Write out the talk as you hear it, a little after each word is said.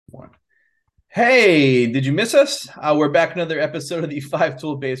Hey, did you miss us? We're back another episode of the Five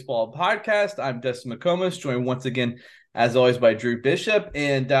Tool Baseball Podcast. I'm Dustin McComas, joined once again, as always, by Drew Bishop,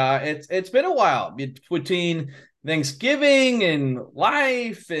 and it's been a while between Thanksgiving and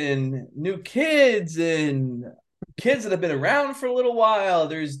life and new kids and kids that have been around for a little while.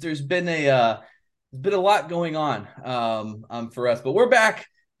 There's been a lot going on for us, but we're back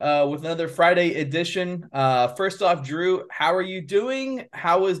with another Friday edition. First off, Drew, how are you doing?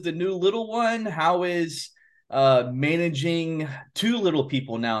 How is the new little one? How is managing two little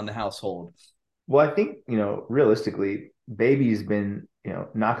people now in the household? Well, I think, realistically, baby's been,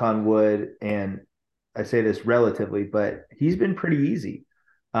 knock on wood, and I say this relatively, but he's been pretty easy.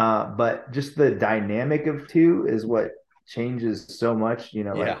 But just the dynamic of two is what changes so much,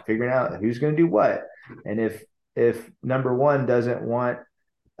 Yeah, like figuring out who's going to do what. And if number one doesn't want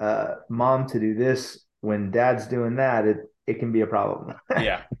mom to do this when dad's doing that, it can be a problem.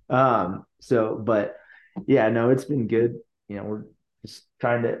 yeah, But yeah, no, it's been good. We're just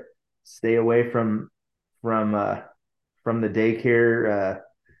trying to stay away from uh from the daycare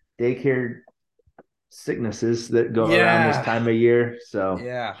sicknesses that go around this yeah, time of year. So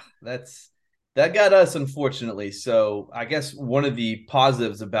yeah. That got us, unfortunately. So I guess one of the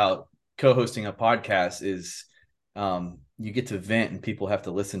positives about co-hosting a podcast is you get to vent and people have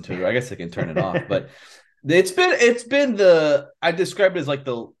to listen to it. I guess they can turn it off, but it's been the I described it as like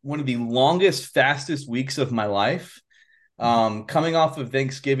the one of the longest, fastest weeks of my life. Coming off of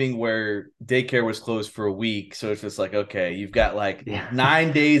Thanksgiving where daycare was closed for a week. So it's just like, okay, you've got like yeah,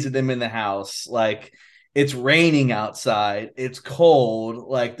 9 days of them in the house. Like it's raining outside, it's cold.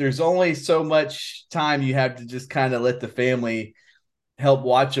 Like there's only so much time you have to just kind of let the family help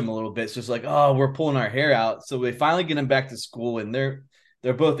watch them a little bit. It's just like, oh, we're pulling our hair out. So we finally get them back to school and they're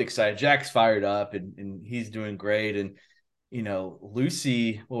both excited. Jack's fired up and he's doing great. And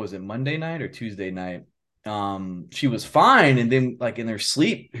Lucy, what was it, Monday night or Tuesday night? She was fine, and then like in her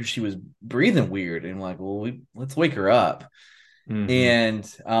sleep, she was breathing weird, and like, well, let's wake her up. hmm, And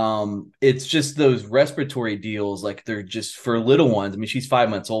it's just those respiratory deals, like they're just for little ones. I mean, she's 5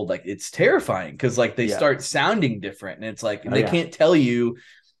 months old, like it's terrifying because like they yeah, start sounding different, and it's like oh they yeah, can't tell you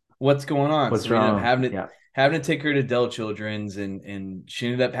what's going on. So what's we ended up wrong? Yeah, having to take her to Dell Children's, and she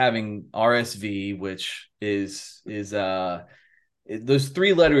ended up having RSV, which is those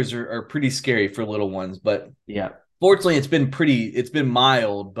three letters are pretty scary for little ones. But yeah, fortunately, it's been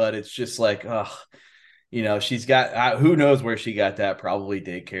mild, but it's just like, she's got who knows where she got that, probably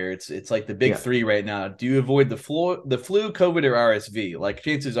daycare. It's like the big yeah, three right now. Do you avoid the flu, COVID, or RSV? Like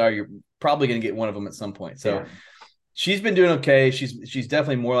chances are you're probably going to get one of them at some point. So yeah, she's been doing okay. She's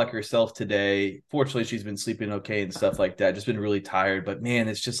definitely more like herself today. Fortunately, she's been sleeping okay and stuff like that. Just been really tired, but man,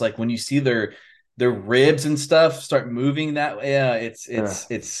 it's just like when you see their ribs and stuff start moving that way, yeah, it's uh, it's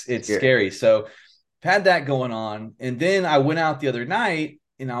it's it's scary. scary. So had that going on, and then I went out the other night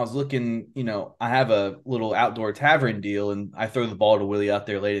and I was looking. I have a little outdoor tavern deal, and I throw the ball to Willie out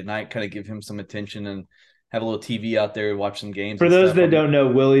there late at night, kind of give him some attention and have a little TV out there, watch some games For and those stuff. that don't know,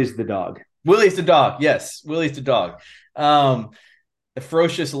 Willie's the dog. Willie's the dog. Yes, Willie's the dog. Um, a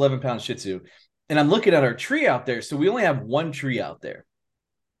ferocious 11-pound Shih Tzu. And I'm looking at our tree out there. So we only have one tree out there.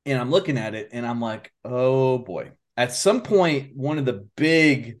 And I'm looking at it and I'm like, oh boy. At some point, one of the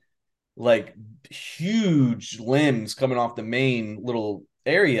big, like huge limbs coming off the main little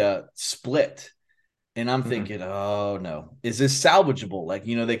area split. And I'm Mm-hmm. thinking, oh no, is this salvageable? Like,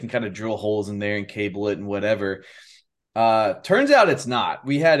 they can kind of drill holes in there and cable it and whatever. Turns out it's not.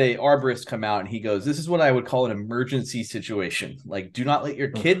 We had a arborist come out and he goes, "This is what I would call an emergency situation. Like, do not let your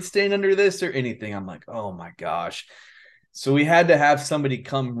kids stand under this or anything." I'm like, oh my gosh. So we had to have somebody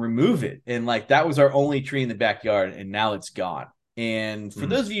come remove it. And like that was our only tree in the backyard, and now it's gone. And for Mm-hmm.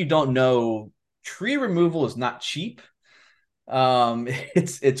 those of you who don't know, tree removal is not cheap.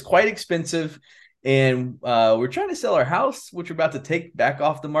 It's quite expensive, and we're trying to sell our house, which we're about to take back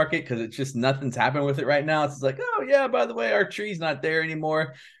off the market because it's just nothing's happening with it right now. It's like, oh yeah, by the way, our tree's not there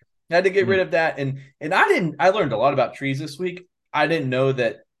anymore. I had to get rid Mm-hmm. of that, and I learned a lot about trees this week. I didn't know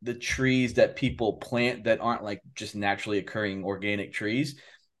that the trees that people plant that aren't like just naturally occurring organic trees,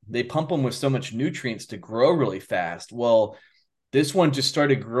 they pump them with so much nutrients to grow really fast. Well, this one just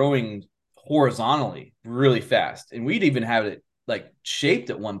started growing horizontally really fast, and we'd even have it like shaped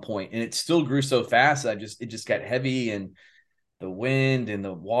at one point, and it still grew so fast. It just got heavy, and the wind and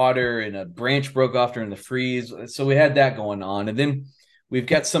the water, and a branch broke off during the freeze. So we had that going on, and then we've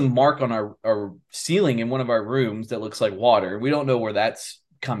got some mark on our ceiling in one of our rooms that looks like water. We don't know where that's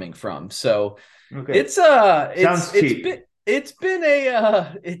coming from. So Okay, it's uh it's sounds it's cheap. been it's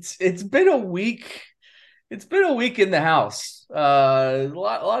been a week It's been a week in the house. A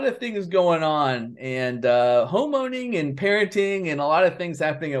lot of things going on, and homeowning and parenting, and a lot of things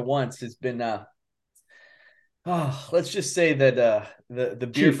happening at once has been. Let's just say that the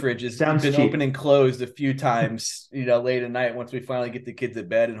beer Cheap. fridge has Sounds been open cheap. and closed a few times. Late at night once we finally get the kids to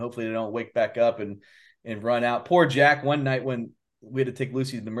bed, and hopefully they don't wake back up and run out. Poor Jack. One night when we had to take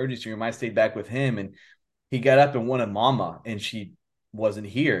Lucy to the emergency room, I stayed back with him, and he got up and wanted mama, and she wasn't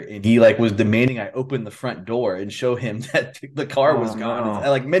here, and he like was demanding I open the front door and show him that the car was Oh gone at no.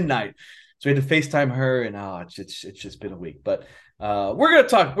 like midnight. So we had to FaceTime her, and it's just been a week. But we're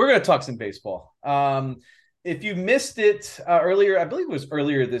gonna talk some baseball. If you missed it earlier, I believe it was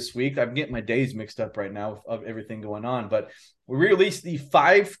earlier this week. I'm getting my days mixed up right now with of everything going on, but we released the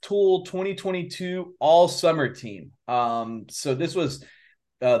 5-tool 2022 all summer team. So this was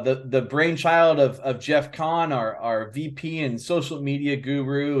the brainchild of Jeff Kahn, our VP and social media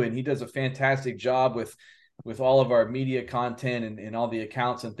guru, and he does a fantastic job with all of our media content and all the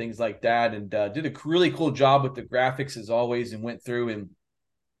accounts and things like that, and did a really cool job with the graphics as always, and went through and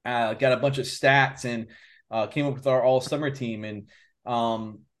got a bunch of stats and came up with our all summer team. And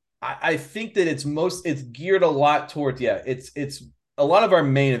I think that it's geared a lot towards it's a lot of our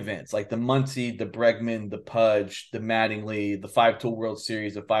main events like the Muncie, the Bregman, the Pudge, the Mattingly, the 5-tool World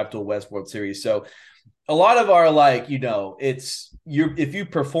Series, the 5-tool West World Series. So a lot of our it's you if you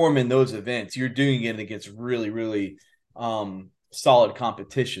perform in those events, you're doing it against really, really solid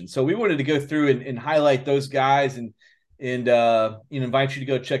competition. So we wanted to go through and highlight those guys and invite you to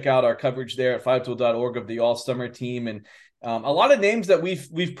go check out our coverage there at 5tool.org of the all summer team. And a lot of names that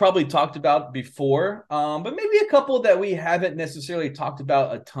we've probably talked about before, but maybe a couple that we haven't necessarily talked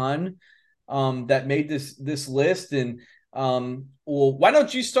about a ton, that made this list. And well, why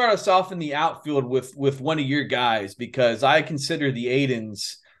don't you start us off in the outfield with one of your guys, because I consider the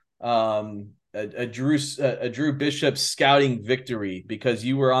Aidens a Drew Bishop's scouting victory, because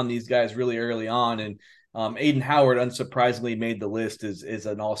you were on these guys really early on, and Aiden Howard unsurprisingly made the list as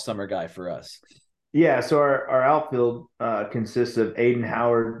an all summer guy for us. Yeah, so our outfield consists of Aiden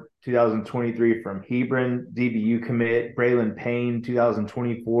Howard, 2023 from Hebron, DBU commit, Braylon Payne,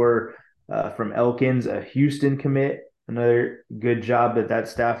 2024 from Elkins, a Houston commit. Another good job that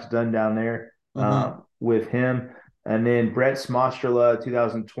staff's done down there Mm-hmm. with him. And then Brett Smostrela,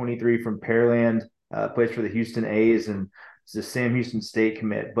 2023 from Pearland, plays for the Houston A's and is a Sam Houston State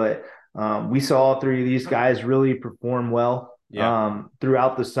commit. But we saw all three of these guys really perform well Yeah.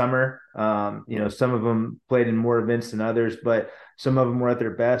 throughout the summer. Some of them played in more events than others, but some of them were at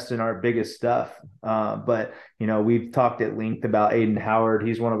their best in our biggest stuff. But we've talked at length about Aiden Howard.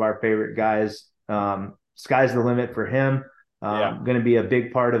 He's one of our favorite guys. Sky's the limit for him. Yeah. Going to be a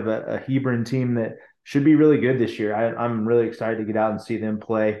big part of a Hebron team that should be really good this year. I'm really excited to get out and see them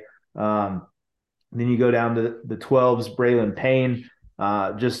play. Then you go down to the 12s, Braylon Payne,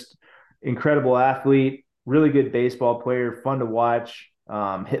 just incredible athlete, really good baseball player, fun to watch.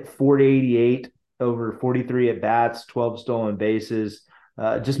 Hit 488 over 43 at bats, 12 stolen bases.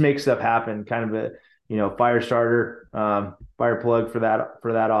 Just makes stuff happen. Kind of a fire starter, fire plug for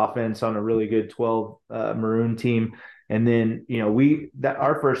that offense on a really good 12 Maroon team. And then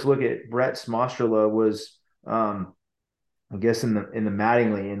our first look at Brett Smostrela was I guess in the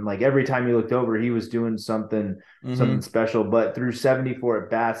Mattingly, and like every time you looked over, he was doing something Mm-hmm. special. But through 74 at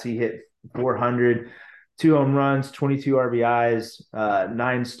bats, he hit 400, 2 home runs, 22 RBIs,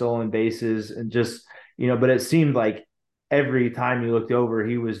 9 stolen bases, and just But it seemed like every time you looked over,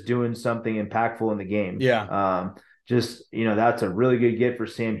 he was doing something impactful in the game. Yeah. That's a really good get for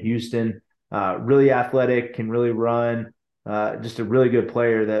Sam Houston. Really athletic, can really run. Just a really good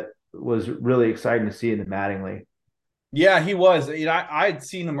player that was really exciting to see in the Mattingly. Yeah, he was. I'd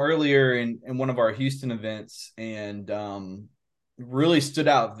seen him earlier in one of our Houston events, and really stood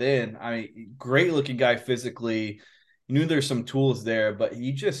out then. I mean, great looking guy physically. Knew there's some tools there, but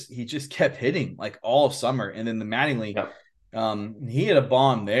he just kept hitting like all summer. And then the Mattingly, Yep. he had a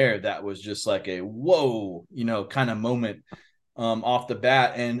bomb there that was just like a whoa, kind of moment off the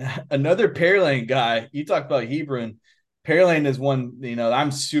bat. And another Pearland guy, you talk about Hebron. Pearland is one,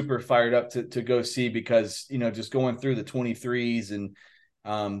 I'm super fired up to go see, because, just going through the 23s and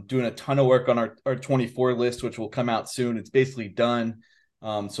doing a ton of work on our 24 list, which will come out soon. It's basically done.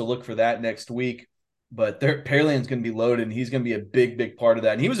 So look for that next week. But Pearland's going to be loaded, and he's going to be a big, big part of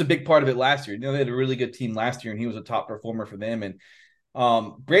that. And he was a big part of it last year. They had a really good team last year, and he was a top performer for them. And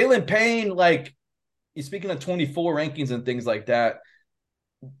Braylon Payne, like, speaking of 24 rankings and things like that,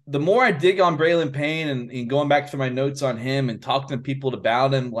 the more I dig on Braylon Payne and going back through my notes on him and talking to people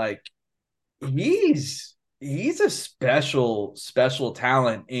about him, like, he's a special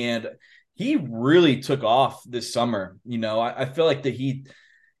talent. And he really took off this summer. I feel like that he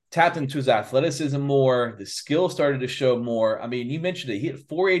tapped into his athleticism more. The skill started to show more. I mean, you mentioned it. He hit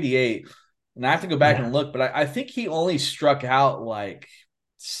 488, and I have to go back Yeah. and look, but I think he only struck out like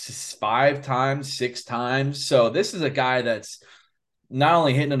 5 times, 6 times. So this is a guy that's not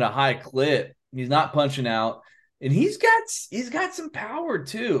only hitting at a high clip, he's not punching out, and he's got some power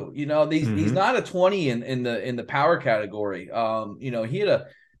too. He's Mm-hmm. not a 20 in the power category. He had a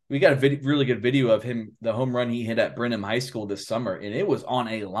we got a really good video of him, the home run he hit at Brenham High School this summer, and it was on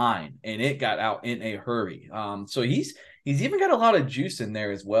a line and it got out in a hurry. So he's even got a lot of juice in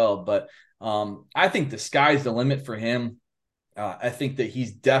there as well. But I think the sky's the limit for him. I think that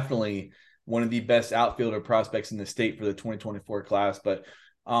he's definitely one of the best outfielder prospects in the state for the 2024 class. But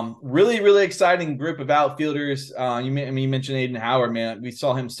really, really exciting group of outfielders. You mentioned Aiden Howard, man. We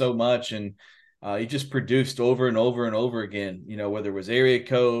saw him so much, and he just produced over and over and over again. Whether it was area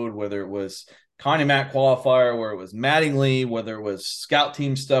code, whether it was Connie Matt qualifier, where it was Mattingly, whether it was scout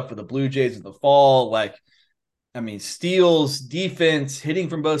team stuff for the Blue Jays in the fall, steals, defense, hitting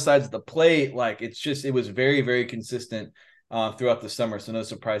from both sides of the plate. It was very, very consistent throughout the summer. So no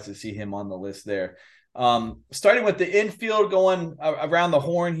surprise to see him on the list there. Starting with the infield, going around the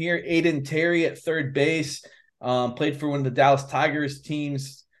horn here, Aiden Terry at third base, played for one of the Dallas Tigers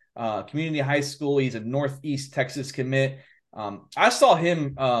teams, community high school. He's a Northeast Texas commit. I saw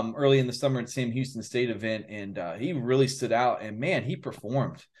him early in the summer at the Sam Houston State event, and he really stood out. And man, he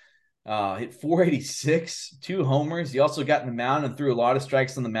performed. Hit 486, 2 homers. He also got in the mound and threw a lot of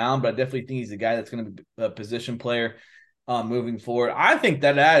strikes on the mound, but I definitely think he's a guy that's going to be a position player moving forward. I think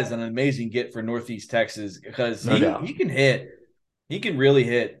that is an amazing get for Northeast Texas because No he doubt. can hit. He can really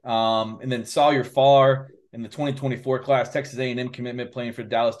hit. And then Sawyer Farr in the 2024 class, Texas A&M commitment, playing for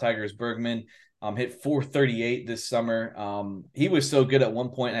Dallas Tigers Bergman, hit 438 this summer. He was so good at one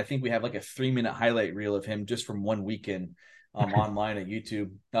point. I think we have like a 3-minute highlight reel of him just from one weekend online at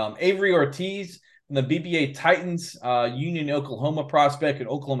YouTube. Avery Ortiz from the BBA Titans, Union, Oklahoma prospect and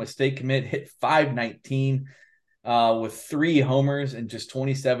Oklahoma State commit, hit 519 with 3 homers and just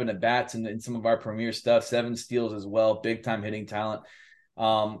 27 at bats in some of our premier stuff, 7 steals as well. Big time hitting talent.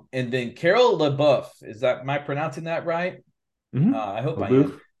 And then Carol LeBeouf, am I pronouncing that right? Mm-hmm. I hope I am.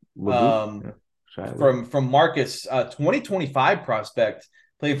 LaBouffe. LaBouffe. Um, Yeah. Shiley. from Marcus, 2025 prospect,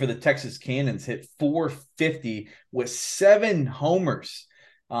 played for the Texas Cannons, hit 450 with 7 homers.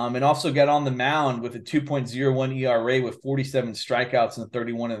 And also got on the mound with a 2.01 ERA with 47 strikeouts and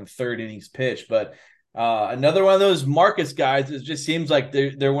 31 in the third innings pitched. But another one of those Marcus guys, it just seems like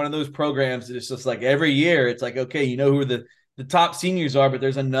they're one of those programs that it's just like every year it's like, okay, you know who the top seniors are, but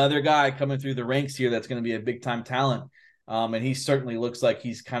there's another guy coming through the ranks here that's going to be a big time talent. And he certainly looks like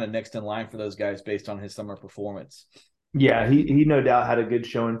he's kind of next in line for those guys based on his summer performance. Yeah, he no doubt had a good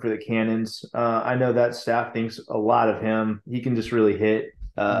showing for the Cannons. I know that staff thinks a lot of him. He can just really hit.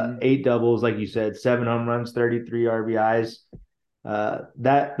 Mm-hmm. 8 doubles, like you said, 7 home runs, 33 RBIs.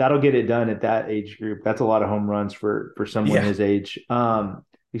 That'll get it done at that age group. That's a lot of home runs for someone Yeah. his age.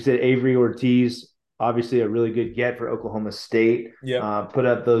 You said Avery Ortiz, obviously a really good get for Oklahoma State. Yep. Put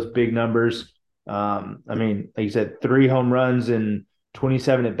up those big numbers. Like you said, 3 home runs and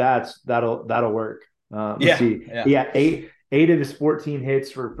 27 at bats. That'll work. Let's Yeah. see. Yeah. Yeah, eight of his 14 hits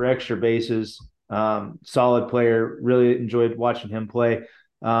for extra bases. Solid player. Really enjoyed watching him play.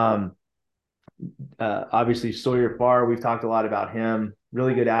 Obviously Sawyer Farr, we've talked a lot about him.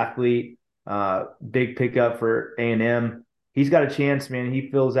 Really good athlete. Big pickup for A&M. He's got a chance, man.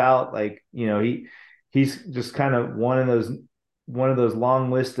 He fills out he's just kind of one of those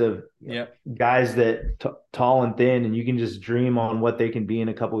long list of Yep. guys that tall and thin, and you can just dream on what they can be in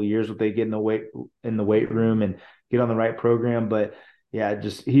a couple of years, what they get in the weight room and get on the right program. But yeah,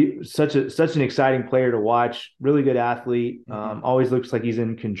 just he such an exciting player to watch. Really good athlete. Mm-hmm. Always looks like he's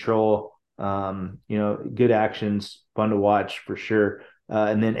in control. Good actions, fun to watch for sure.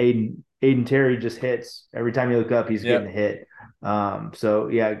 And then Aiden Terry just hits every time you look up. He's getting Yep. hit. So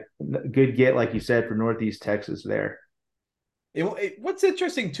yeah, good get like you said for Northeast Texas there. What's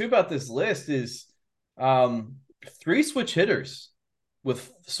interesting too about this list is um, 3 switch hitters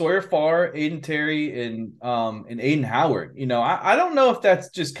with Sawyer Farr, Aiden Terry, and Aiden Howard. I don't know if that's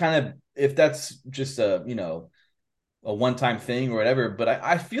just a one time thing or whatever, but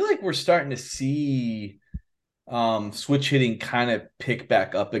I feel like we're starting to see switch hitting kind of pick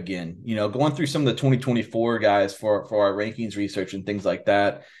back up again. Going through some of the 2024 guys for our rankings research and things like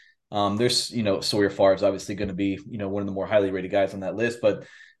that. There's Sawyer Farr is obviously going to be one of the more highly rated guys on that list, but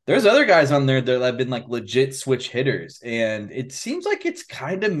there's other guys on there that have been like legit switch hitters, and it seems like it's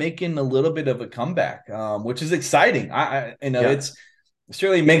kind of making a little bit of a comeback, which is exciting. I Yeah.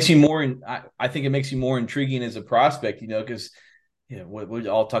 certainly makes you more. I think it makes you more intriguing as a prospect, because we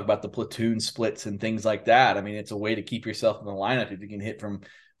all talk about the platoon splits and things like that. I mean, it's a way to keep yourself in the lineup if you can hit from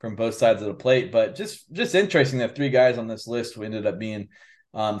both sides of the plate. But just interesting that three guys on this list who ended up being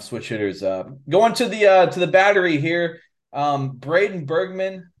switch hitters. Going to the battery here, Braden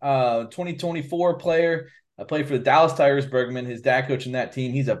Bergman, 2024 player, played for the Dallas Tigers. Bergman, his dad coaching that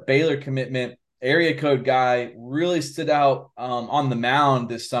team. He's a Baylor commitment, area code guy. Really stood out on the mound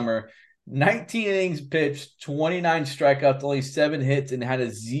this summer. 19 innings pitched, 29 strikeouts, only 7 hits, and had a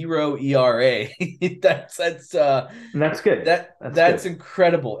 0 ERA. And that's good. That's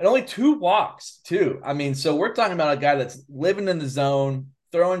incredible. And only 2 walks, too. I mean, so we're talking about a guy that's living in the zone,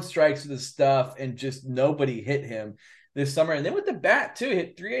 throwing strikes with his stuff, and just nobody hit him this summer. And then with the bat, too,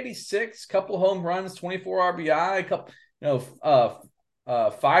 hit 386, couple home runs, 24 RBI, a couple,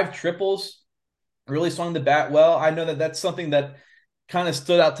 5 triples. Really swung the bat well. I know that's something that kind of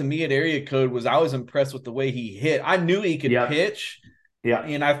stood out to me at area code. Was I was impressed with the way he hit. I knew he could pitch. Yeah.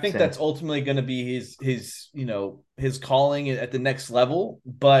 And I think that's ultimately going to be his calling at the next level,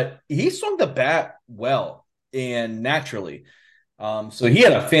 but he swung the bat well and naturally. So he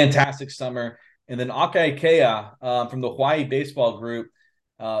had a fantastic summer. And then Akai Kea from the Hawaii baseball group,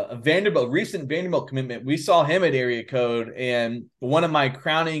 a recent Vanderbilt commitment. We saw him at area code. And one of my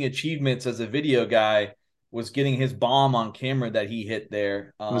crowning achievements as a video guy was getting his bomb on camera that he hit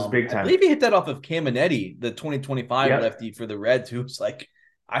there. It was big time. I believe he hit that off of Caminetti, the 2025 lefty for the Reds, who was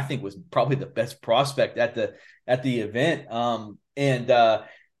I think was probably the best prospect at the event.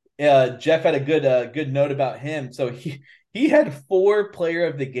 Jeff had a good note about him. So he had 4 player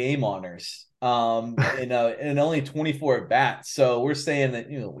of the game honors in only 24 at bats. So we're saying that,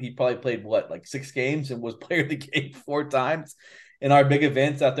 he probably played 6 games and was player of the game 4 times in our big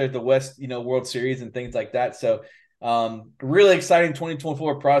events out there at the West, World Series and things like that. So really exciting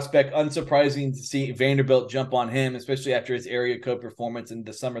 2024 prospect. Unsurprising to see Vanderbilt jump on him, especially after his area code performance in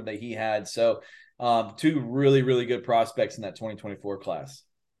the summer that he had. So 2 really, really good prospects in that 2024 class.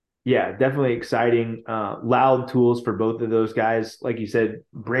 Yeah, definitely exciting. Loud tools for both of those guys. Like you said,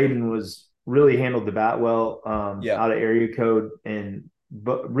 Braden was really handled the bat well out of area code,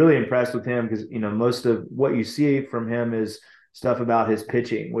 but really impressed with him because, most of what you see from him is stuff about his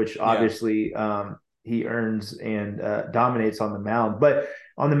pitching, which obviously he earns and dominates on the mound. But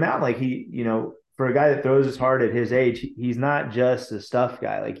on the mound, for a guy that throws as hard at his age, he's not just a stuff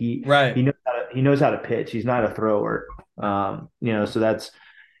guy. He knows how to pitch. He's not a thrower. So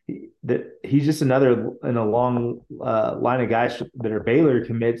he's just another in a long line of guys that are Baylor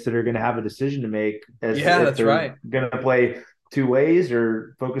commits that are going to have a decision to make. That's right. Going to play 2 ways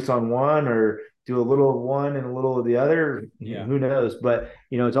or focus on one or do a little of one and a little of the other. Who knows? But,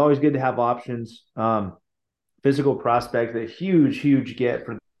 it's always good to have options. Physical prospect, a huge get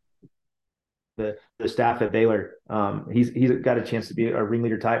for the staff at Baylor. He's got a chance to be a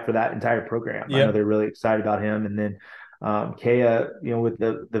ringleader type for that entire program. I know they're really excited about him. And then Kea, with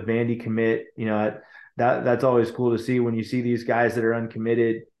the Vandy commit, that's always cool to see when you see these guys that are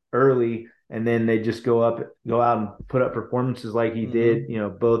uncommitted early and then they just go out and put up performances like he did,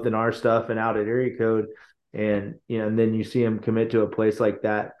 both in our stuff and out at area code. And, and then you see him commit to a place like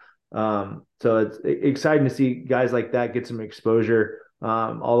that. So it's exciting to see guys like that get some exposure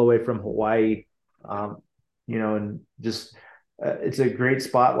all the way from Hawaii, and just it's a great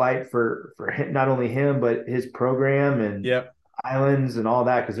spotlight for not only him, but his program and islands and all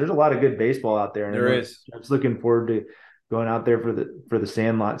that. Cause there's a lot of good baseball out there. And there is. I'm just looking forward to going out there for the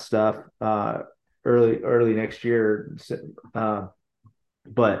Sandlot stuff early next year.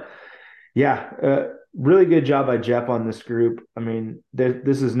 But really good job by Jeff on this group. I mean,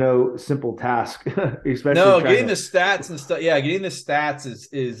 this is no simple task, especially getting the stats and stuff. Yeah, getting the stats is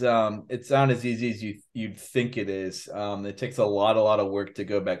it's not as easy as you'd think it is. It takes a lot of work to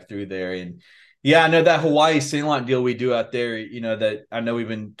go back through there. And I know that Hawaii Sandlot deal we do out there, that I know we've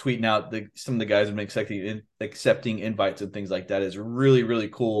been tweeting out some of the guys have been accepting invites and things like that is really, really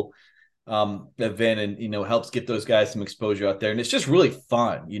cool event and, helps get those guys some exposure out there. And it's just really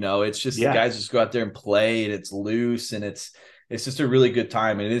fun. It's just the guys just go out there and play and it's loose and it's just a really good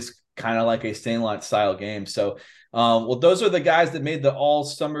time. And it is kind of like a Sandlot style game. So, those are the guys that made the all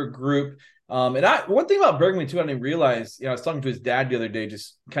summer group. And one thing about Bergman too, I didn't realize, I was talking to his dad the other day,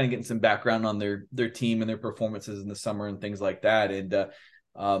 just kind of getting some background on their team and their performances in the summer and things like that. And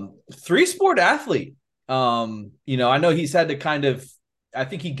 3-sport athlete. I know he's had to I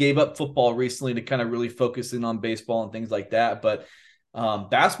think he gave up football recently to kind of really focus in on baseball and things like that. But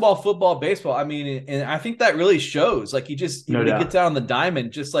basketball, football, baseball, I mean, and I think that really shows. He just, when he gets out on the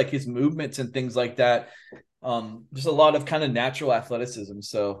diamond, just like his movements and things like that, Just a lot of kind of natural athleticism.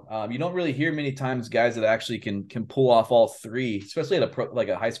 So you don't really hear many times guys that actually can pull off all three, especially at like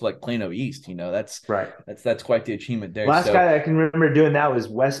a high school like Plano East. That's Right. that's quite the achievement there. Last So guy I can remember doing that was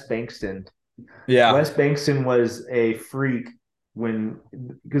Wes Bankston. yeah, Wes Bankston was a freak when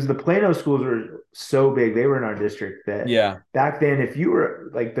because the Plano schools were so big, they were in our district that yeah, back then, if you were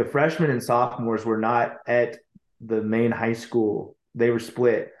like the freshmen and sophomores were not at the main high school, they were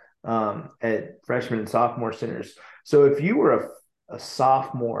split at freshman and sophomore centers. So if you were a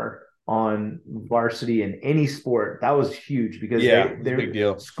sophomore on varsity in any sport, that was huge because yeah. It's a big their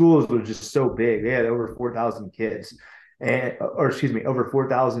deal. schools were just so big. They had over 4,000 kids, and or excuse me, over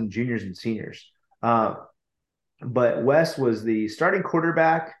 4,000 juniors and seniors. Uh, but Wes was the starting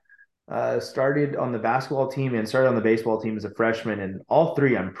quarterback, started on the basketball team and started on the baseball team as a freshman, and all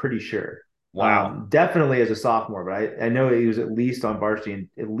three, I'm pretty sure. Wow. Definitely as a sophomore, but I know he was at least on varsity and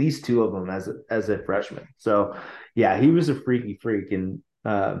at least two of them as a freshman. So, yeah, he was a freaky freak, and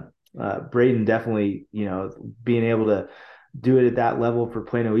Braden definitely, being able to do it at that level for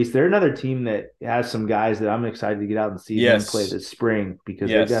Plano East. They're another team that has some guys that I'm excited to get out and see them play Yes. this spring because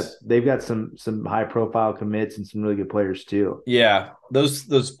Yes. they've got some high profile commits and some really good players too. Yeah.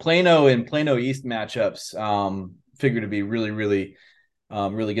 Those Plano and Plano East matchups figure to be really, really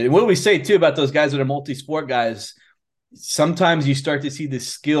really good. And what do we say too about those guys that are multi-sport guys? Sometimes you start to see the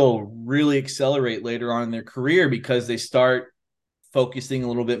skill really accelerate later on in their career because they start focusing a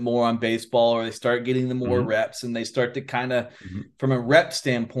little bit more on baseball, or they start getting the more Mm-hmm. reps, and they start to kind of, Mm-hmm. from a rep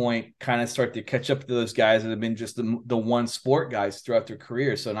standpoint, kind of start to catch up to those guys that have been just the one sport guys throughout their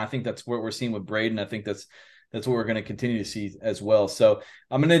career. So, and I think that's what we're seeing with Braden. I think that's what we're going to continue to see as well. So,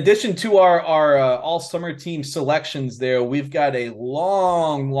 in addition to our all summer team selections, we've got a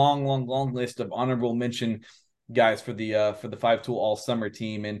long list of honorable mention guys for the 5 tool all summer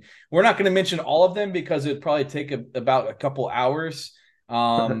team, and we're not going to mention all of them because it'd probably take about a couple hours.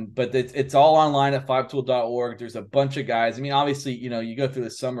 But it's all online at 5tool.org. There's a bunch of guys. I mean, obviously, you go through the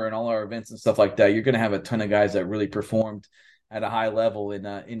summer and all our events and stuff like that, you're going to have a ton of guys that really performed at a high level.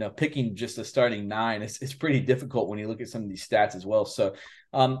 And picking just a starting nine, it's pretty difficult when you look at some of these stats as well. So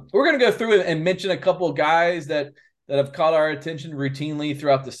we're going to go through and mention a couple of guys that have caught our attention routinely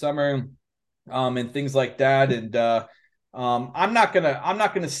throughout the summer, and things like that. And I'm not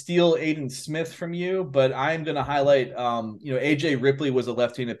gonna steal Aiden Smith from you, but I'm gonna highlight. AJ Ripley was a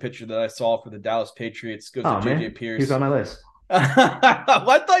left-handed pitcher that I saw for the Dallas Patriots. Goes to Oh JJ man, he was on Pierce. my list. Well,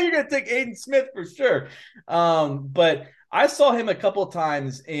 I thought you were gonna take Aiden Smith for sure, but I saw him a couple of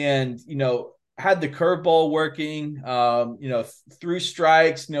times, and had the curveball working. Through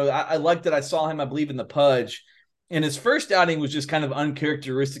strikes. I liked that. I saw him, I believe, in the Pudge. And his first outing was just kind of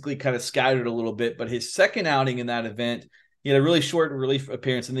uncharacteristically kind of scattered a little bit. But his second outing in that event, he had a really short relief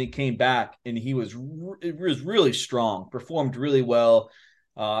appearance, and then he came back, and he was really strong, performed really well.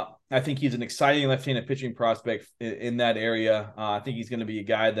 I think he's an exciting left-handed pitching prospect in that area. I think he's going to be a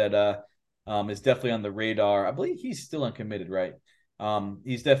guy that is definitely on the radar. I believe he's still uncommitted, right?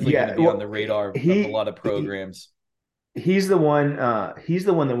 He's definitely going to Yeah, be on well, the radar of a he, lot of he programs. he's the one. He's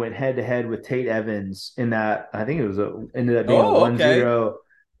the one that went head to head with Tate Evans in that. I think it was ended up being a Oh, one okay. zero,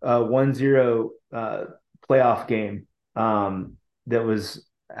 1-0 playoff game. That was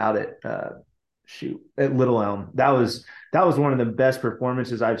out at at Little Elm. That was one of the best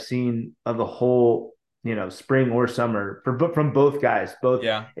performances I've seen of the whole spring or summer from both guys, both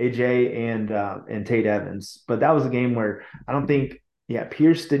Yeah. AJ and Tate Evans. But that was a game where I don't think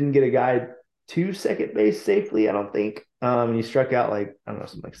Pierce didn't get a guy to second base safely. I don't think. He struck out like I don't know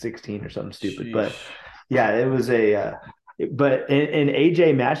something like 16 or something stupid. But Sheesh. yeah, it was a. And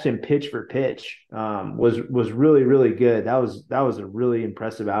AJ matched him pitch for pitch. Was really really good. That was a really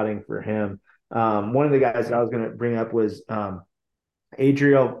impressive outing for him. One of the guys that I was going to bring up was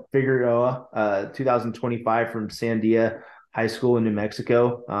Adriel Figueroa, 2025 from Sandia High School in New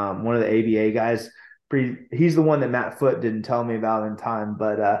Mexico. One of the ABA guys. He's the one that Matt Foote didn't tell me about in time,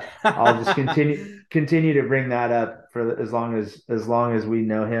 but I'll just continue to bring that up for as long as we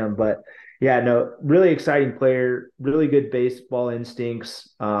know him. But yeah, no, really exciting player, really good baseball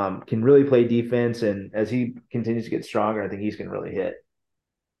instincts, can really play defense, and as he continues to get stronger, I think he's going to really hit.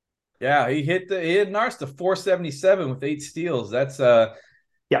 Yeah, he hit Nars to 477 with 8 steals.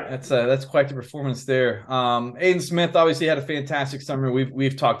 Yeah, That's quite the performance there. Aiden Smith obviously had a fantastic summer.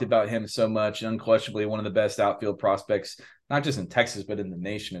 We've talked about him so much, and unquestionably one of the best outfield prospects, not just in Texas but in the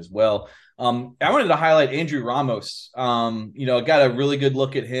nation as well. I wanted to highlight Andrew Ramos. Got a really good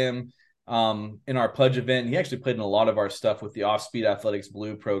look at him in our Pudge event. He actually played in a lot of our stuff with the Off Speed Athletics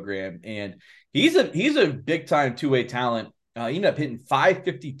Blue program, and he's a big time two-way talent. He ended up hitting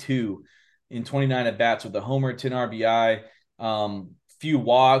 552 in 29 at bats with a homer, 10 RBI, few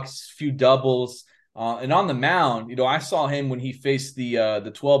walks, few doubles. And on the mound, I saw him when he faced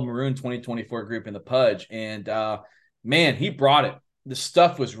the 12 Maroon 2024 group in the Pudge, and man, he brought it. The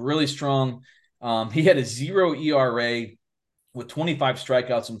stuff was really strong. He had a 0 ERA with 25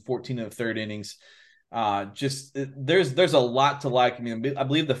 strikeouts in 14 of the third innings. Just there's a lot to like. I mean, I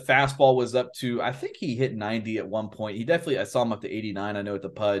believe the fastball was up to, I think he hit 90 at one point. I saw him up to 89. I know at the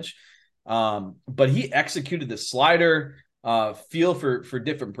Pudge, but he executed the slider, feel for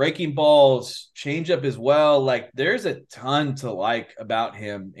different breaking balls, changeup as well. Like there's a ton to like about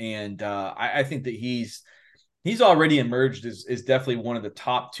him, and I think that he's already emerged as definitely one of the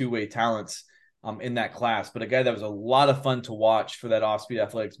top two-way talents in that class, but a guy that was a lot of fun to watch for that Off Speed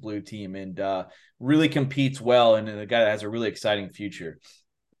Athletics Blue team, and really competes well, and a guy that has a really exciting future.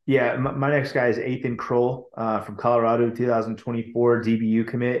 Yeah, my next guy is Ethan Kroll from Colorado, 2024 DBU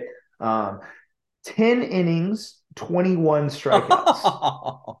commit. 10 innings, 21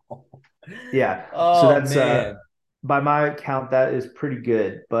 strikeouts. Yeah, so Oh that's man. by my count, that is pretty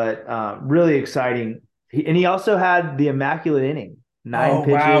good, but really exciting. And he also had the immaculate inning, nine Oh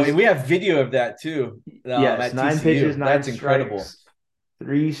wow. And pitches. we have video of that too, Yes, at nine pitches, TCU. nine That's incredible. strikes,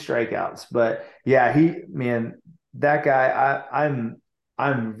 three strikeouts. But yeah, man, that guy,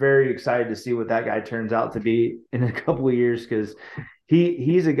 I'm very excited to see what that guy turns out to be in a couple of years, because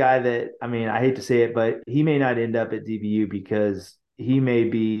he's a guy that, I mean, I hate to say it, but he may not end up at DBU because he may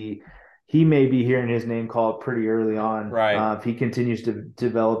be hearing his name called pretty early on Right. if he continues to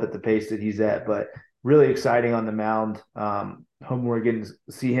develop at the pace that he's at. But really exciting on the mound. Hoping we're getting to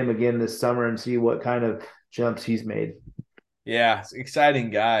see him again this summer and see what kind of jumps he's made. Yeah,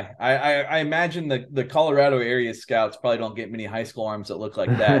 exciting guy. I imagine the Colorado area scouts probably don't get many high school arms that look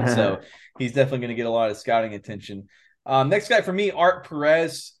like that. So he's definitely going to get a lot of scouting attention. Next guy for me, Art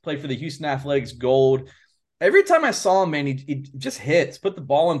Perez, played for the Houston Athletics Gold. Every time I saw him, man, he just hits, put the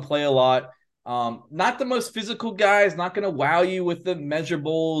ball in play a lot. Not the most physical guy, is not going to wow you with the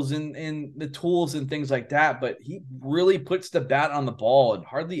measurables and the tools and things like that, but he really puts the bat on the ball and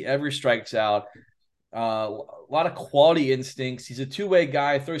hardly ever strikes out. A lot of quality instincts. He's a two-way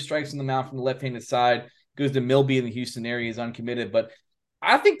guy, throws strikes in the mouth from the left-handed side, goes to Milby in the Houston area, is uncommitted, but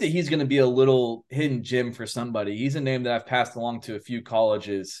I think that he's going to be a little hidden gem for somebody. He's a name that I've passed along to a few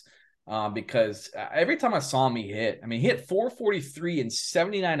colleges because every time I saw him, he hit. I mean, he hit 443 and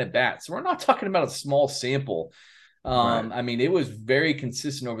 79 at bats. So we're not talking about a small sample. Right. I mean, it was very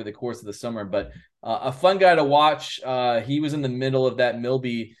consistent over the course of the summer, but a fun guy to watch. He was in the middle of that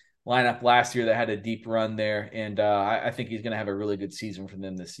Milby lineup last year that had a deep run there, and I think he's going to have a really good season for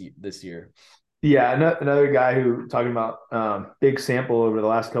them this year. Yeah, another guy who, talking about big sample over the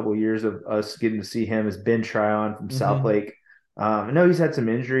last couple of years of us getting to see him, is Ben Tryon from South Mm-hmm. Lake. I know he's had some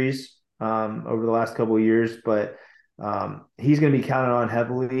injuries over the last couple of years, but he's going to be counted on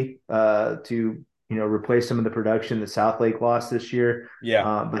heavily to replace some of the production that South Lake lost this year.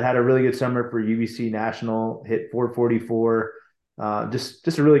 Yeah. But had a really good summer for UBC National, hit 444.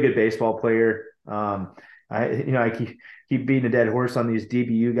 Just a really good baseball player. I keep beating a dead horse on these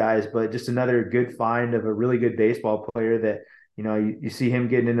DBU guys, but just another good find of a really good baseball player that, you see him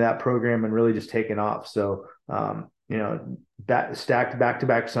getting into that program and really just taking off. So, stacked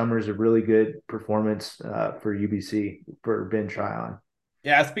back-to-back summers of really good performance for UBC for Ben Tryon.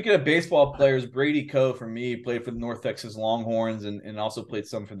 Yeah, speaking of baseball players, Brady Coe for me played for the North Texas Longhorns and also played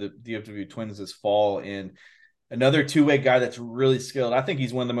some for the DFW Twins this fall. And another two-way guy that's really skilled. I think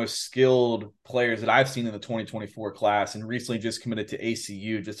he's one of the most skilled players that I've seen in the 2024 class, and recently just committed to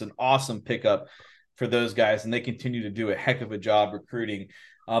ACU. Just an awesome pickup for those guys, and they continue to do a heck of a job recruiting.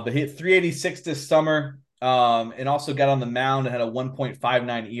 But hit 386 this summer, and also got on the mound and had a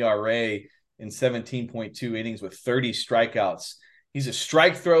 1.59 ERA in 17.2 innings with 30 strikeouts. He's a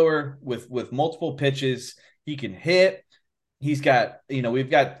strike thrower with multiple pitches. He can hit. He's got, we've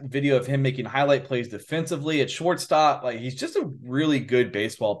got video of him making highlight plays defensively at shortstop. Like, he's just a really good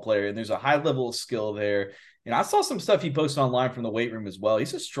baseball player, and there's a high level of skill there. And I saw some stuff he posted online from the weight room as well.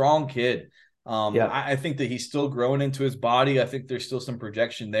 He's a strong kid. Yeah. I think that he's still growing into his body. I think there's still some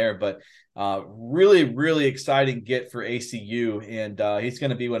projection there, but really, really exciting get for ACU. And he's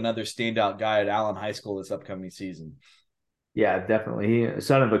going to be another standout guy at Allen High School this upcoming season. Yeah, definitely.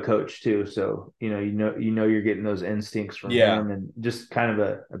 Son of a coach too, so you're getting those instincts from Yeah. him, and just kind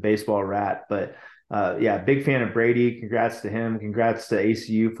of a baseball rat. But yeah, big fan of Brady. Congrats to him. Congrats to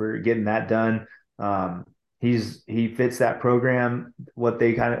ACU for getting that done. He fits that program, what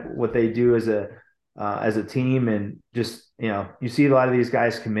they do as a team, and just you see a lot of these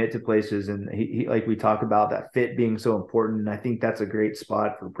guys commit to places, and he like we talk about that fit being so important. And I think that's a great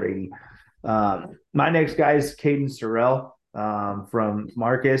spot for Brady. My next guy is Caden Sorrell from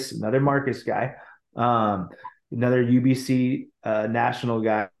Marcus, another Marcus guy, um, another UBC national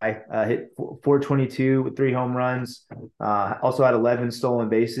guy. Hit 422 with 3 home runs. Also had 11 stolen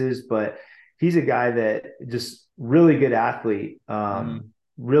bases, but he's a guy that just really good athlete, Mhm.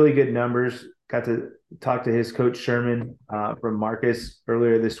 really good numbers. Got to talk to his coach Sherman from Marcus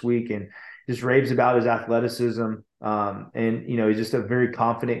earlier this week, and just raves about his athleticism. And he's just a very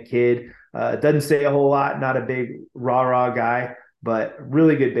confident kid. Doesn't say a whole lot, not a big rah guy, but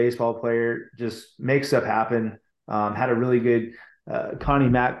really good baseball player. Just makes stuff happen. Had a really good Connie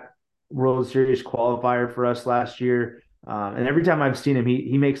Mack World Series qualifier for us last year. And every time I've seen him,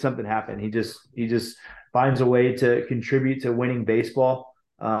 he makes something happen. He just finds a way to contribute to winning baseball.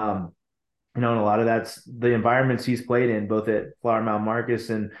 And a lot of that's the environments he's played in, both at Flower Mound Marcus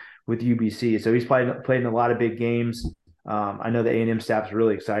and with UBC. So he's played in a lot of big games. I know the A&M staff's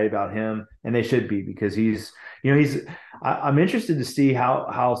really excited about him, and they should be because he's. I'm interested to see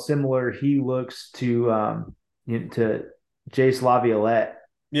how similar he looks to Jace Laviolette.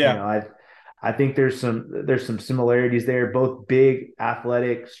 You Yeah. know, I think there's some similarities there. Both big,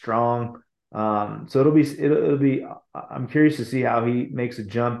 athletic, strong. So it'll be. I'm curious to see how he makes a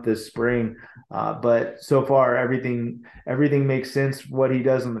jump this spring. But so far, everything makes sense what he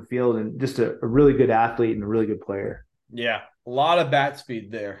does on the field, and just a really good athlete and a really good player. Yeah, a lot of bat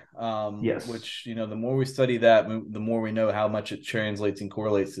speed there. Yes. Which the more we study that, the more we know how much it translates and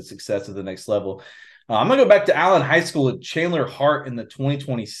correlates to success at the next level. I'm gonna go back to Allen High School with Chandler Hart in the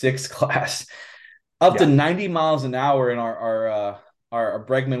 2026 class, up to Yeah. 90 miles an hour in our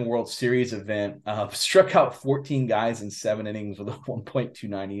Bregman World Series event. Struck out 14 guys in 7 innings with a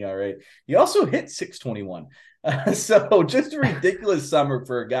 1.29 ERA. He also hit 621. So just a ridiculous summer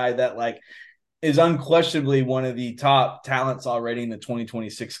for a guy that is unquestionably one of the top talents already in the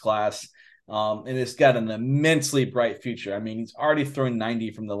 2026 class. And it's got an immensely bright future. I mean, he's already thrown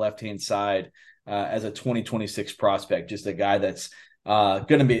 90 from the left-hand side as a 2026 prospect, just a guy that's going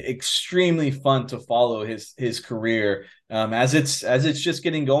to be extremely fun to follow his career as it's just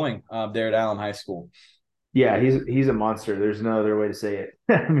getting going there at Allen High School. Yeah, he's a monster. There's no other way to say it.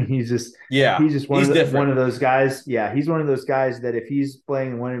 I mean, Yeah, he's just one he's of one different. of those guys. Yeah, he's one of those guys that if he's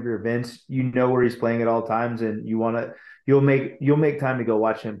playing one of your events, you know where he's playing at all times, and you'll make time to go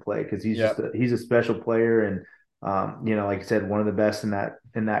watch him play because Yeah. he's a special player, and like I said, one of the best in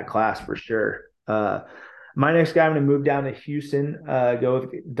that class for sure. My next guy, I'm going to move down to Houston. Go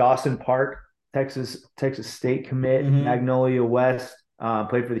with Dawson Park, Texas State commit, Mm-hmm. Magnolia West.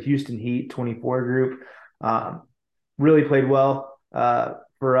 Played for the Houston Heat 24 group. Um, really played well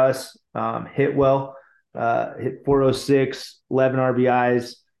for us. Hit well. Hit 406, 11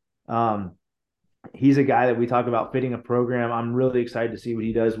 RBIs. Um, he's a guy that we talk about fitting a program. I'm really excited to see what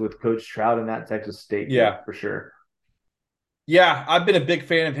he does with Coach Trout in that Texas State group Yeah. for sure. Yeah, I've been a big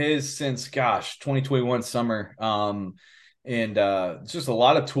fan of his since 2021 summer. And it's just a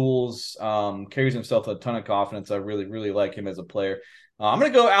lot of tools. Carries himself with a ton of confidence. I really, really like him as a player. I'm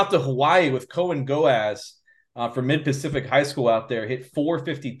gonna go out to Hawaii with Cohen Goaz from Mid Pacific High School out there. Hit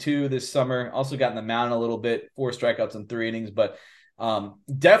 452 this summer. Also got in the mound a little bit, 4 strikeouts in 3 innings, but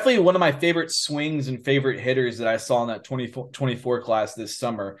definitely one of my favorite swings and favorite hitters that I saw in that 24 class this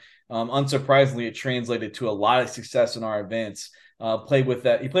summer. Unsurprisingly, it translated to a lot of success in our events. Played with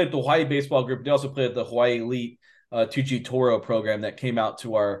that. He played at the Hawaii baseball group. He also played at the Hawaii Elite 2G Toro program that came out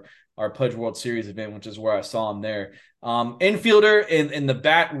to our Pledge World Series event, which is where I saw him there. Infielder and the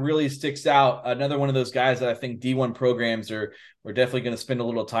bat really sticks out. Another one of those guys that I think D1 programs are definitely going to spend a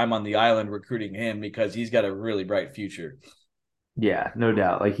little time on the island recruiting him because he's got a really bright future. Yeah, no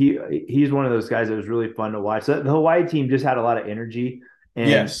doubt. Like he's one of those guys that was really fun to watch. So the Hawaii team just had a lot of energy, and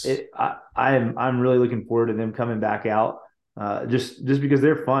Yes. I'm really looking forward to them coming back out. Just because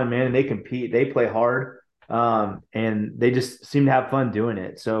they're fun, man, and they compete, they play hard, and they just seem to have fun doing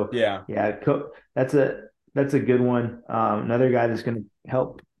it. So Yeah. yeah, that's a good one. Another guy that's going to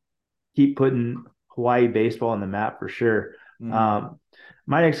help keep putting Hawaii baseball on the map for sure. Mm-hmm.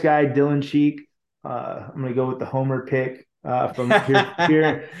 My next guy, Dylan Cheek. I'm going to go with the homer pick from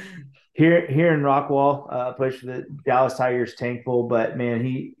here in Rockwall. Plays for the Dallas Tigers Tankful, but man,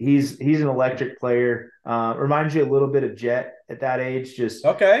 he's an electric player. Reminds you a little bit of Jet at that age. Just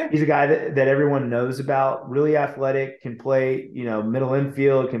Okay. he's a guy that everyone knows about. Really athletic, can play middle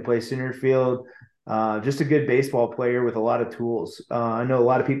infield, can play center field. Just a good baseball player with a lot of tools. I know a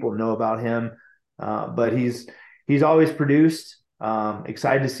lot of people know about him, but he's always produced.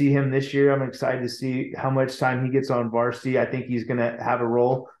 Excited to see him this year. I'm excited to see how much time he gets on varsity. I think he's going to have a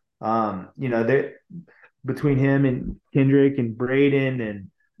role. Between him and Kendrick and Braden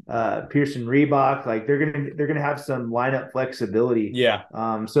and Pearson Reebok. Like they're gonna have some lineup flexibility. Yeah.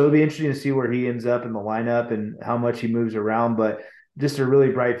 So it'll be interesting to see where he ends up in the lineup and how much he moves around. But just a really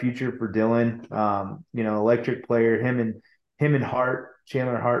bright future for Dylan. Electric player. Him and Hart,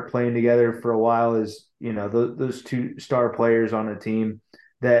 Chandler Hart, playing together for a while is those two star players on a team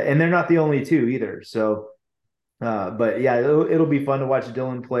and they're not the only two either. So, but yeah, it'll be fun to watch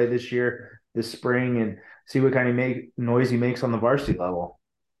Dylan play this spring, and see what kind of noise he makes on the varsity level.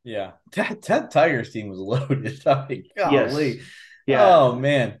 Yeah. That Tigers team was loaded. I mean, Yes. golly. Yeah. Oh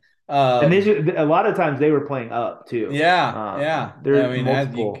man. And a lot of times they were playing up too. Yeah, yeah. I There's mean,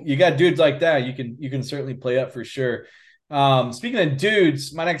 multiple. you got dudes like that, you can certainly play up for sure. Speaking of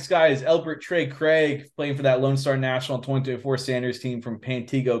dudes, my next guy is Elbert Trey Craig, playing for that Lone Star National 2024 Sanders team from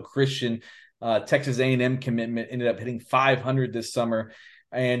Pantego Christian. Texas A&M commitment, ended up hitting 500 this summer.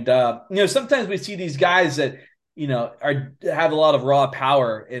 And sometimes we see these guys that have a lot of raw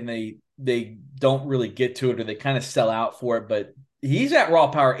power, and they don't really get to it, or they kind of sell out for it. But he's at raw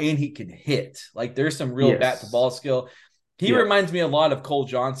power and he can hit. Like, there's some real bat to Yes. ball skill. He Yep. reminds me a lot of Cole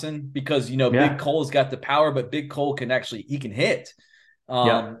Johnson because, Big Yeah. Cole's got the power, but Big Cole he can hit.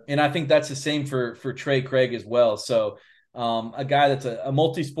 Yeah. And I think that's the same for Trey Craig as well. So a guy that's a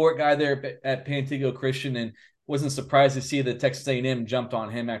multi-sport guy there at Pantego Christian, and wasn't surprised to see that Texas A&M jumped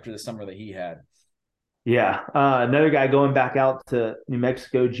on him after the summer that he had. Yeah. Another guy going back out to New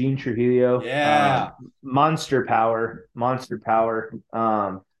Mexico, Gene Trujillo. Yeah. Monster power. Monster power.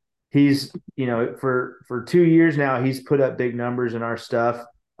 He's, for 2 years now, he's put up big numbers in our stuff.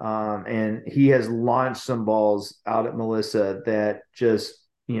 And he has launched some balls out at Melissa that just,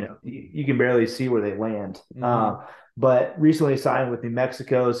 you can barely see where they land. Mm-hmm. But recently signed with New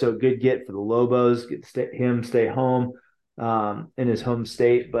Mexico, so good get for the Lobos. Him stay home in his home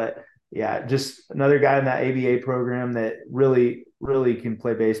state. But yeah, just another guy in that ABA program that really, really can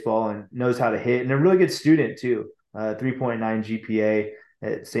play baseball and knows how to hit, and a really good student too. 3.9 GPA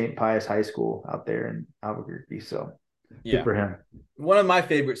at St. Pius High School out there in Albuquerque. So good Yeah. for him. One of my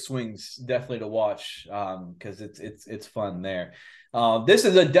favorite swings, definitely to watch, because it's fun there. This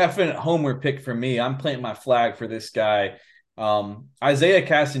is a definite homer pick for me. I'm planting my flag for this guy. Isaiah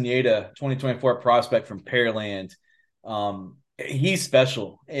Castaneda, 2024 prospect from Pearland. He's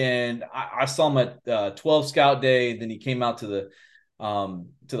special, and I saw him at 12 Scout Day. Then he came out to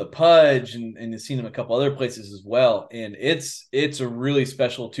the Pudge, and seen him a couple other places as well. And it's a really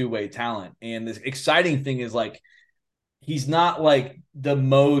special two-way talent. And this exciting thing is, like, he's not like the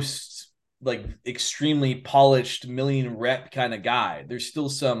most like extremely polished million rep kind of guy. There's still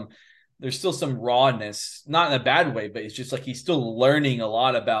some rawness, not in a bad way, but it's just like he's still learning a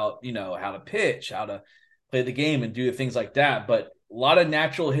lot about, how to pitch, how to play the game and do things like that. But a lot of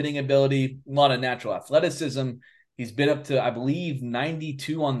natural hitting ability, a lot of natural athleticism. He's been up to, I believe,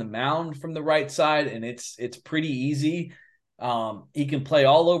 92 on the mound from the right side, and it's pretty easy. He can play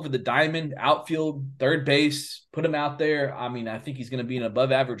all over the diamond, outfield, third base, put him out there. I mean, I think he's going to be an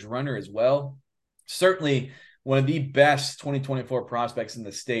above average runner as well. Certainly one of the best 2024 prospects in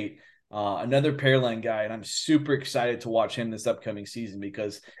the state. Another Pearland guy, and I'm super excited to watch him this upcoming season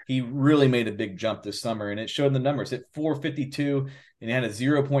because he really made a big jump this summer, and it showed in the numbers. Hit 452, and he had a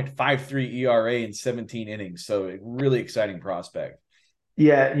 0.53 ERA in 17 innings. So a really exciting prospect.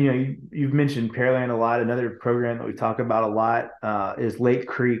 Yeah, you've mentioned Pearland a lot. Another program that we talk about a lot is Lake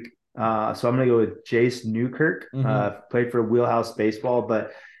Creek. So I'm going to go with Jace Newkirk. Played for Wheelhouse Baseball,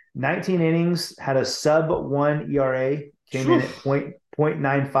 but 19 innings, had a sub-1 ERA, came in at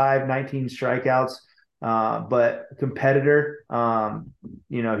 .95, 19 strikeouts, but competitor.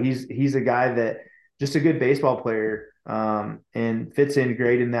 He's a guy that just a good baseball player, and fits in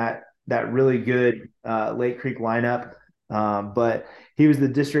great in that really good Lake Creek lineup. But he was the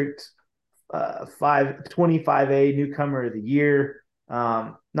district 25A newcomer of the year.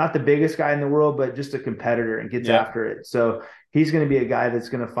 Not the biggest guy in the world, but just a competitor and gets after it. So he's going to be a guy that's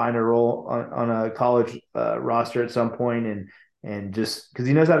going to find a role on a college roster at some point, and just because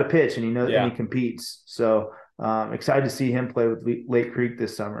he knows how to pitch and he knows and he competes. So excited to see him play with Lake Creek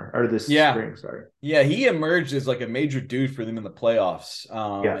this summer or this spring. Sorry. Yeah, he emerged as like a major dude for them in the playoffs.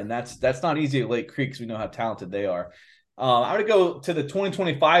 And that's not easy at Lake Creek because we know how talented they are. I'm going to go to the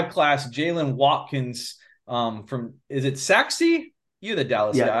 2025 class, Jalen Watkins is it Saxe? You're the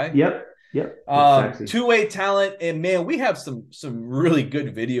Dallas guy. Yep. Two-way talent. And man, we have some really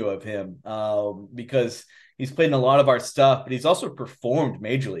good video of him because he's played in a lot of our stuff, but he's also performed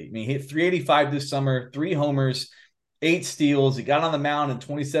majorly. I mean, he hit 385 this summer, 3 homers, 8 steals. He got on the mound in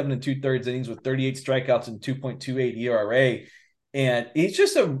 27 2/3 innings with 38 strikeouts and 2.28 ERA. And he's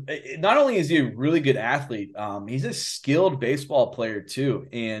just not only is he a really good athlete, he's a skilled baseball player too,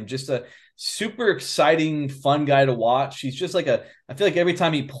 and just a super exciting, fun guy to watch. He's just like I feel like every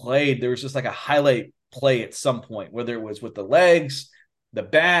time he played, there was just like a highlight play at some point, whether it was with the legs, the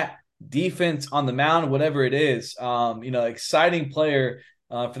bat, defense on the mound, whatever it is. Exciting player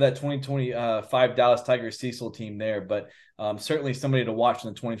for that 2025 Dallas Tigers Cecil team there, but certainly somebody to watch in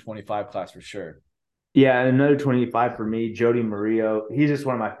the 2025 class for sure. Yeah, and another 25 for me, Jody Murillo. He's just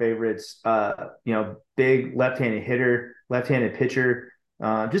one of my favorites. Big left-handed hitter, left-handed pitcher,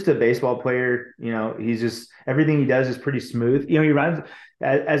 just a baseball player. He's just everything he does is pretty smooth. He runs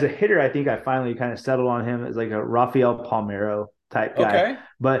as a hitter. I think I finally kind of settled on him as like a Rafael Palmeiro type guy, Okay.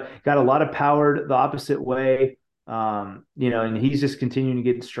 but got a lot of power the opposite way. And he's just continuing to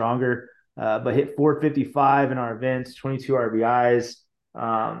get stronger. But hit 455 in our events, 22 RBIs.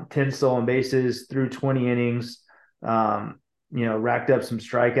 10 stolen bases through 20 innings, racked up some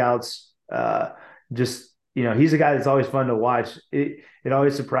strikeouts. He's a guy that's always fun to watch. It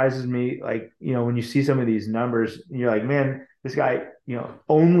always surprises me, like, when you see some of these numbers, you're like, man, this guy,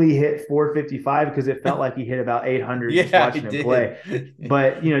 only hit 455 because it felt like he hit about 800 just Yeah, I watching him play. did.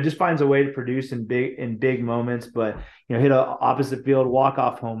 But, just finds a way to produce in big moments. But, hit a opposite field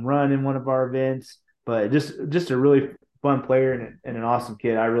walk-off home run in one of our events. But just a really fun player and an awesome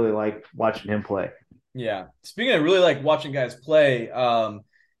kid. I really like watching him play. Yeah. Speaking of really like watching guys play,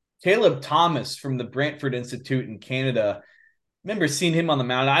 Caleb Thomas from the Brantford Institute in Canada. Remember seeing him on the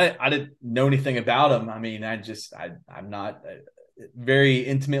mound. I didn't know anything about him. I mean, I'm not very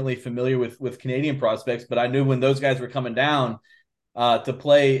intimately familiar with Canadian prospects, but I knew when those guys were coming down to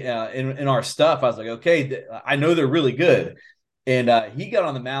play in our stuff, I was like, okay, I know they're really good. And he got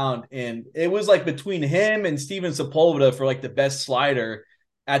on the mound, and it was like between him and Steven Sepulveda for like the best slider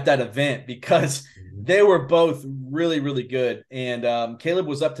at that event because they were both really, really good. And Caleb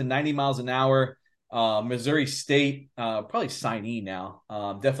was up to 90 miles an hour. Missouri State, probably signee now,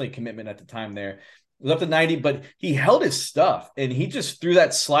 definitely commitment at the time there. It was up to 90, but he held his stuff, and he just threw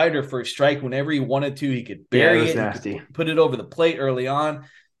that slider for a strike whenever he wanted to. He could Yeah, it bury was it. He nasty. could put it over the plate early on.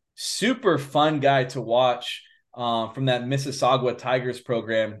 Super fun guy to watch from that Mississauga Tigers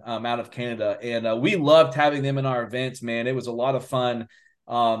program out of Canada. And we loved having them in our events, man. It was a lot of fun.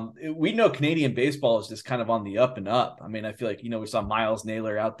 We know Canadian baseball is just kind of on the up and up. I mean, I feel like, we saw Miles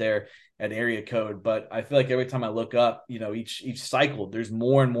Naylor out there at area code, but I feel like every time I look up, each cycle, there's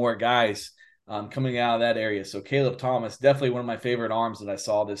more and more guys coming out of that area. So Caleb Thomas, definitely one of my favorite arms that I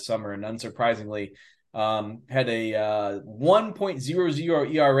saw this summer. And unsurprisingly, had a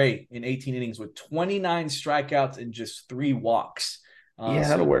 1.00 ERA in 18 innings with 29 strikeouts and just 3 walks. Yeah,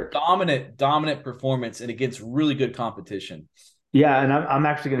 that'll So work. dominant performance and against really good competition. Yeah, and I'm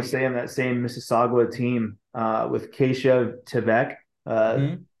actually going to stay on that same Mississauga team with Keisha Tebek,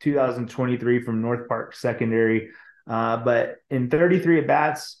 Mm-hmm. 2023 from North Park Secondary. But in 33 at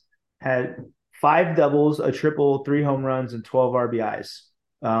bats, had 5 doubles, a triple, 3 home runs, and 12 RBIs.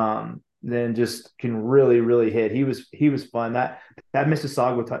 Then just can really, really hit. He was fun. That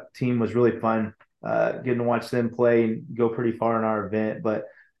Mississauga team was really fun. Getting to watch them play and go pretty far in our event. But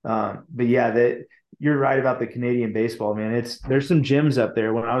yeah, that you're right about the Canadian baseball, man. There's some gyms up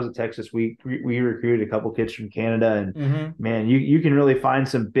there. When I was at Texas, we recruited a couple kids from Canada, and Mm-hmm. man, you can really find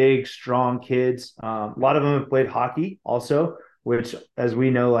some big, strong kids. A lot of them have played hockey also, which, as we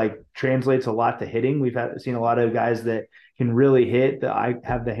know, like translates a lot to hitting. Seen a lot of guys that can really hit.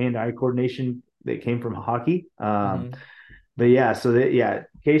 Have the hand-eye coordination that came from hockey. Mm-hmm. But yeah,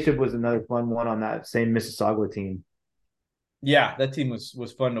 Kashyap was another fun one on that same Mississauga team. Yeah, that team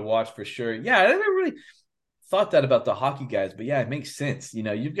was fun to watch for sure. Yeah, I never really thought that about the hockey guys, but yeah, it makes sense.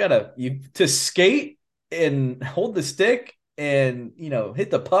 You've got to skate and hold the stick and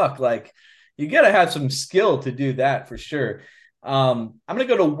hit the puck. Like you got to have some skill to do that for sure. I'm gonna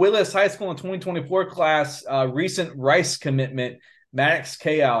go to Willis High School in 2024 class. Recent Rice commitment. Maddox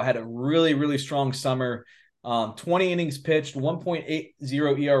Kao had a really, really strong summer. 20 innings pitched,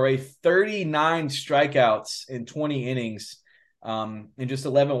 1.80 ERA, 39 strikeouts in 20 innings, and just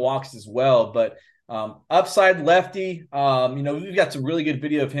 11 walks as well. But upside lefty, we've got some really good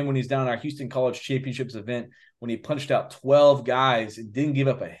video of him when he's down at our Houston College Championships event when he punched out 12 guys and didn't give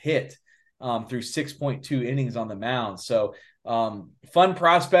up a hit through 6.2 innings on the mound. So fun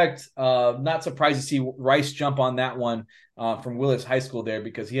prospect. Not surprised to see Rice jump on that one from Willis High School there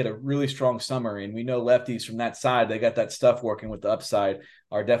because he had a really strong summer. And we know lefties from that side, they got that stuff working with the upside,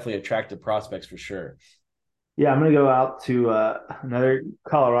 are definitely attractive prospects for sure. Yeah, I'm going to go out to another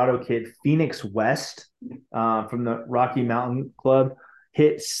Colorado kid, Phoenix West, from the Rocky Mountain Club.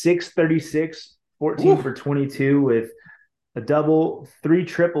 Hit 636, 14 Ooh. for 22 with a double, three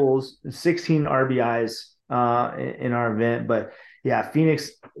triples, 16 RBIs in our event. But yeah,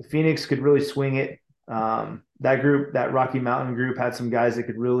 Phoenix could really swing it. That group, that Rocky Mountain group, had some guys that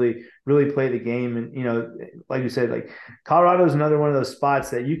could really play the game. And like you said, like Colorado is another one of those spots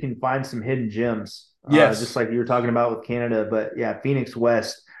that you can find some hidden gems, just Yes. like you were talking about with Canada. But yeah, Phoenix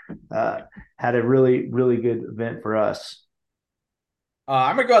West had a really good event for us.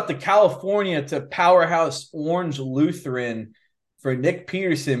 I'm gonna go out to California to Powerhouse Orange Lutheran for Nick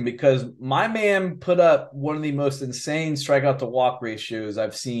Peterson because my man put up one of the most insane strikeout to walk ratios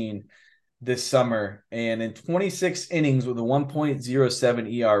I've seen this summer. And in 26 innings with a 1.07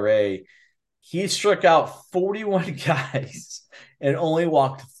 ERA, he struck out 41 guys and only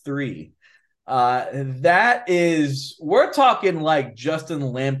walked three. That is, we're talking like Justin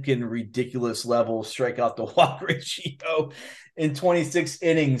Lampkin ridiculous level strikeout to walk ratio in 26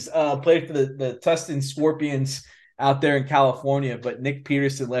 innings. Played for the Tustin Scorpions out there in California, but Nick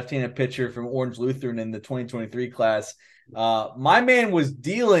Peterson, left-handed pitcher from Orange Lutheran in the 2023 class. My man was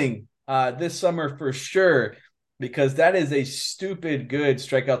dealing this summer for sure because that is a stupid good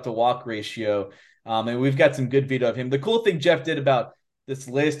strikeout to walk ratio. And we've got some good video of him. The cool thing Jeff did about this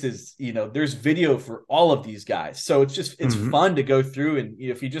list is, there's video for all of these guys. So it's Mm-hmm. fun to go through. And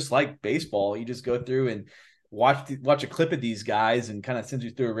if you just like baseball, you just go through and watch a clip of these guys and kind of sends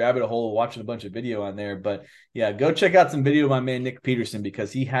you through a rabbit hole watching a bunch of video on there. But yeah, go check out some video of my man Nick Peterson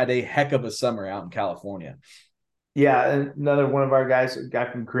because he had a heck of a summer out in California. Yeah, another one of our guys, a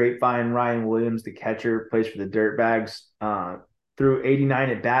guy from Grapevine, Ryan Williams, the catcher, plays for the Dirtbags. Threw 89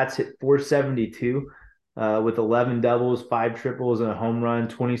 at bats, hit 472 with 11 doubles, five triples, and a home run,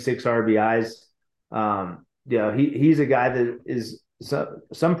 26 RBIs. He's a guy that is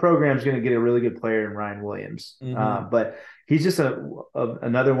some program's going to get a really good player in Ryan Williams, Mm-hmm. but he's just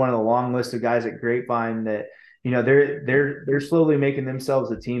another one of the long list of guys at Grapevine that they're slowly making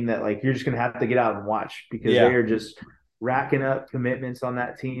themselves a team that like you're just gonna have to get out and watch because they Yeah. are just racking up commitments on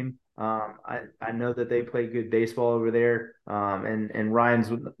that team. I know that they play good baseball over there, and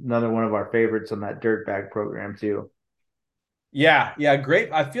Ryan's another one of our favorites on that dirtbag program too. Yeah, yeah,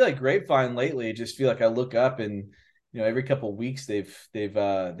 great. I feel like Grapevine lately. I just feel like I look up and every couple of weeks they've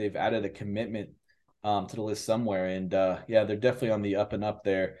added a commitment to the list somewhere, and yeah, they're definitely on the up and up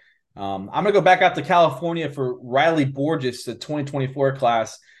there. I'm gonna go back out to California for Riley Borges, the 2024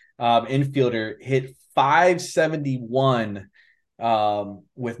 class infielder, hit 571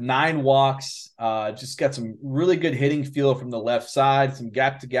 with 9 walks. Just got some really good hitting feel from the left side, some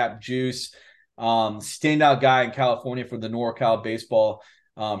gap to gap juice. Standout guy in California for the NorCal baseball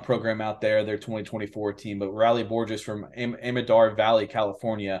program out there, their 2024 team. But Riley Borges from Amador Valley,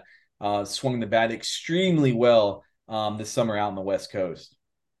 California, swung the bat extremely well this summer out on the West Coast.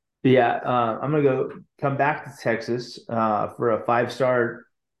 Yeah, I'm gonna come back to Texas for a five-star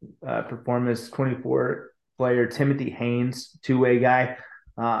performance. 24 player Timothy Haynes, two-way guy,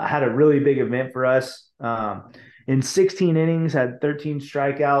 had a really big event for us. In 16 innings, had 13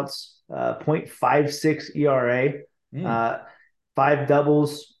 strikeouts, 0.56 ERA, Mm. uh, five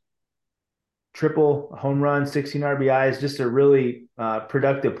doubles, triple, home run, 16 RBIs. Just a really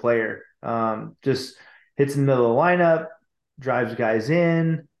productive player. Just hits in the middle of the lineup, drives guys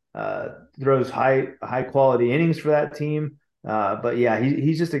in, throws high quality innings for that team. But yeah,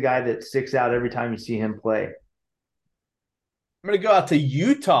 he's just a guy that sticks out every time you see him play. I'm going to go out to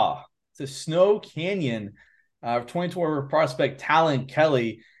Utah to Snow Canyon. 2024 prospect Talon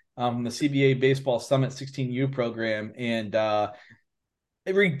Kelly from the CBA Baseball Summit 16U program. And a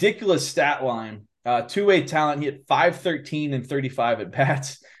ridiculous stat line. Two-way talent. He had 513 and 35 at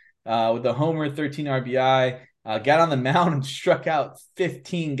bats with a homer, 13 RBI. Got on the mound and struck out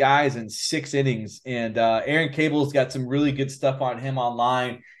 15 guys in 6 innings. And Aaron Cable's got some really good stuff on him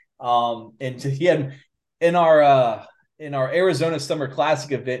online. And he had in our Arizona Summer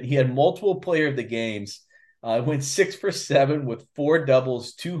Classic event, he had multiple player of the games. Went 6 for 7 with 4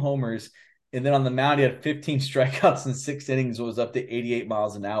 doubles, 2 homers, and then on the mound, he had 15 strikeouts in 6 innings, was up to 88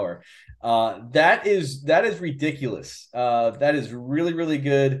 miles an hour. That is ridiculous. That is really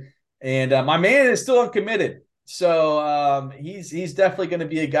good. And my man is still uncommitted. So he's definitely going to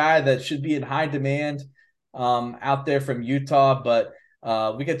be a guy that should be in high demand out there from Utah. But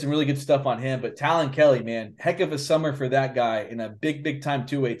we get some really good stuff on him. But Talon Kelly, man, heck of a summer for that guy and a big time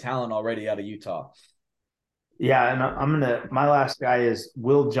two-way talent already out of Utah. Yeah, and my last guy is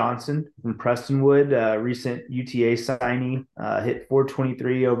Will Johnson from Prestonwood, recent UTA signee, hit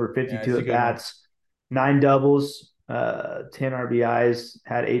 423 over Yeah, 52 it's a at good one. bats, nine doubles, 10 RBIs,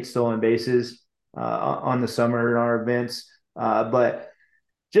 had eight stolen bases on the summer in our events. But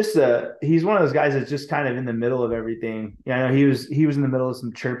just he's one of those guys that's just kind of in the middle of everything. I know he was in the middle of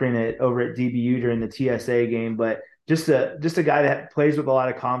some chirping over at DBU during the TSA game, but just a guy that plays with a lot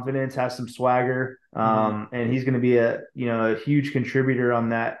of confidence, has some swagger, Mhm. and he's going to be a huge contributor on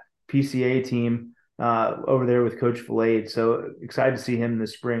that PCA team over there with Coach Fillade. So excited to see him in the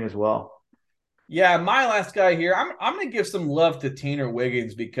spring as well. Yeah, my last guy here. I'm gonna give some love to Tanner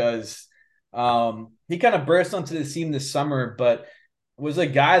Wiggins because he kind of burst onto the scene this summer, but was a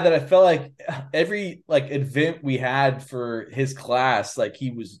guy that I felt like every like event we had for his class, like he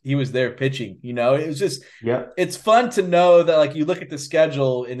was there pitching. It was just Yep. it's fun to know that like you look at the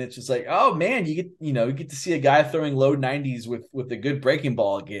schedule and it's just like, oh man, you get to see a guy throwing low 90s with a good breaking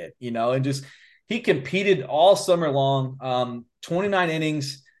ball again, and just he competed all summer long. 29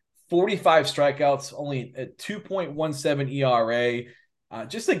 innings, 45 strikeouts, only a 2.17 ERA.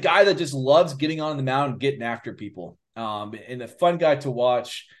 Just a guy that just loves getting on the mound and getting after people. And a fun guy to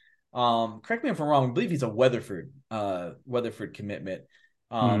watch. Correct me if I'm wrong. I believe he's a Weatherford commitment.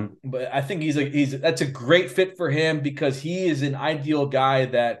 Mm-hmm. But I think that's a great fit for him because he is an ideal guy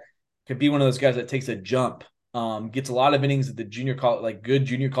that could be one of those guys that takes a jump, gets a lot of innings at the junior college, like good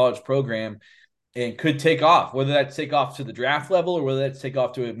junior college program, and could take off, whether that's take off to the draft level or whether that's take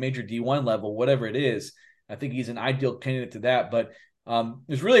off to a major D1 level, whatever it is. I think he's an ideal candidate to that. But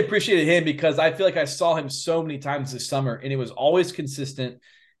just really appreciated him because I feel like I saw him so many times this summer and it was always consistent.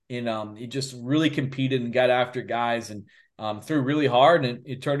 And he just really competed and got after guys and threw really hard, and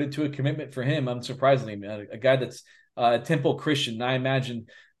it turned into a commitment for him. Unsurprisingly, a guy that's a Temple Christian. I imagine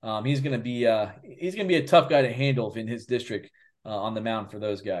he's going to be a tough guy to handle in his district on the mound for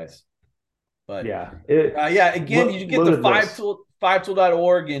those guys. But Yeah. yeah, again, you get the Loaded list. five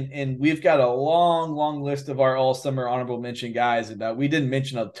tool.org, and we've got a long, long list of our all summer honorable mention guys. And we didn't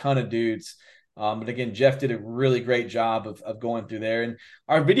mention a ton of dudes. But again, Jeff did a really great job of going through there. And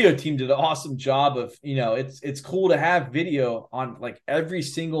our video team did an awesome job of, it's cool to have video on like every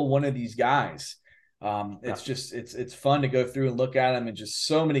single one of these guys. Yeah. It's just it's fun to go through and look at them, and just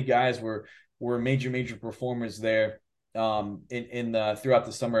so many guys were major performers there in throughout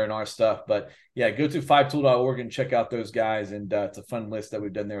the summer in our stuff. But yeah, go to fivetool.org and check out those guys, and it's a fun list that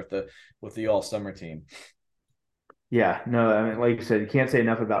we've done there with the all summer team. Yeah, no, I mean, like you said, you can't say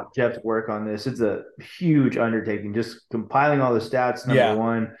enough about Jeff's work on this. It's a huge undertaking, just compiling all the stats, number Yeah.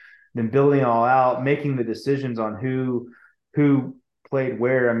 one, then building it all out, making the decisions on who played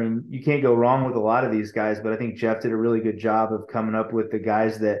where. I mean, you can't go wrong with a lot of these guys, but I think Jeff did a really good job of coming up with the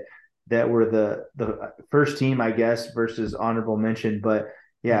guys that were the first team, I guess, versus honorable mention. But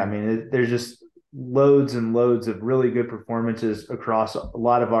yeah, I Mhm. mean, there's just loads and loads of really good performances across a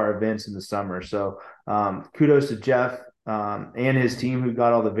lot of our events in the summer. So kudos to Jeff and his team who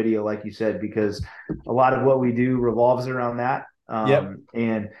got all the video, like you said, because a lot of what we do revolves around that. Yep.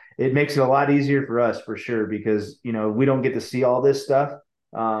 And it makes it a lot easier for us for sure, because, we don't get to see all this stuff.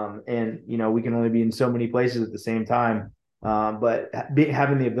 And, we can only be in so many places at the same time. But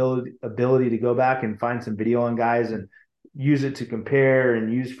having the ability to go back and find some video on guys and use it to compare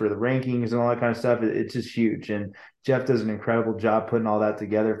and use for the rankings and all that kind of stuff, it's just huge. And Jeff does an incredible job putting all that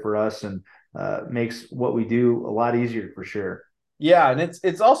together for us, and makes what we do a lot easier for sure. Yeah, and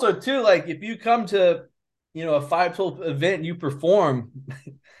it's also too like if you come to a five tool event and you perform,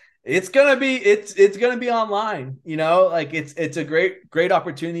 it's gonna be online. Like it's a great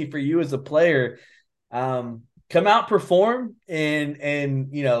opportunity for you as a player. Come out, perform, and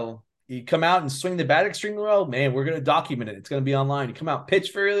you come out and swing the bat extremely well. Man, we're gonna document it. It's gonna be online. You come out,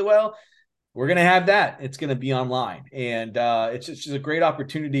 pitch really well. We're gonna have that. It's gonna be online, and it's just a great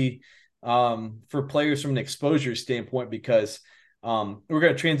opportunity for players from an exposure standpoint because we're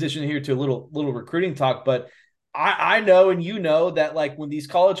going to transition here to a little recruiting talk. But I know, and that like when these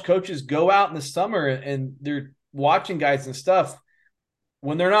college coaches go out in the summer and they're watching guys and stuff,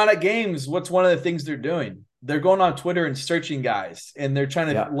 when they're not at games, what's one of the things they're doing? They're going on Twitter and searching guys, and they're trying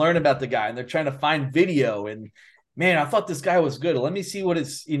to Yeah. learn about the guy, and they're trying to find video. And man, I thought this guy was good. Let me see what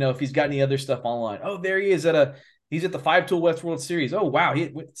it's if he's got any other stuff online. Oh, there he is he's at the five tool West World Series. Oh wow, he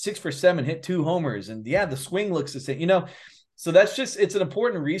hit 6 for 7, hit 2 homers, and yeah, the swing looks the same. So it's an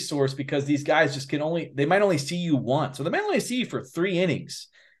important resource because these guys they might only see you once, so they might only see you for 3 innings.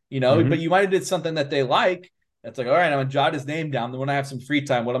 But Mm-hmm. you might have did something that they like. That's like, all right, I'm gonna jot his name down. Then when I have some free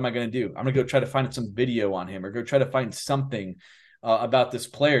time, what am I gonna do? I'm gonna go try to find some video on him, or go try to find something about this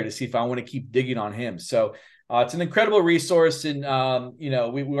player to see if I want to keep digging on him. So it's an incredible resource, and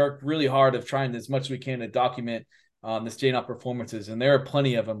we work really hard of trying as much as we can to document this JNOT performances, and there are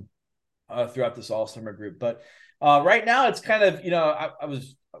plenty of them throughout this all summer group. But right now, it's kind of I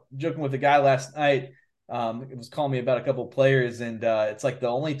was joking with a guy last night. It was calling me about a couple of players, and it's like the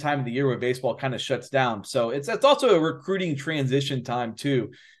only time of the year where baseball kind of shuts down. So it's also a recruiting transition time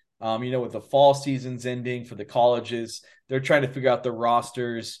too. With the fall seasons ending for the colleges, they're trying to figure out the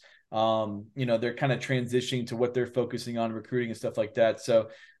rosters. They're kind of transitioning to what they're focusing on recruiting and stuff like that. So,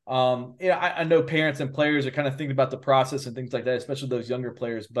 I know parents and players are kind of thinking about the process and things like that, especially those younger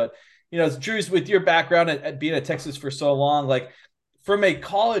players. But, Drew's, with your background at being at Texas for so long, like from a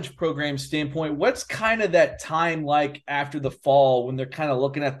college program standpoint, what's kind of that time like after the fall when they're kind of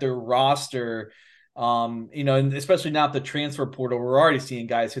looking at their roster? And especially now at the transfer portal, we're already seeing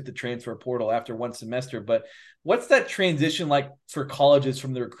guys hit the transfer portal after one semester. But what's that transition like for colleges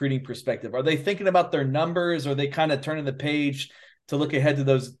from the recruiting perspective? Are they thinking about their numbers? Or are they kind of turning the page to look ahead to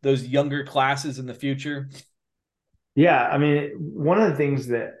those younger classes in the future? Yeah, I mean, one of the things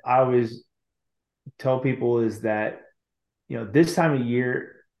that I always tell people is that, this time of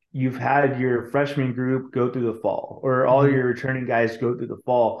year, you've had your freshman group go through the fall, or all Mm-hmm. your returning guys go through the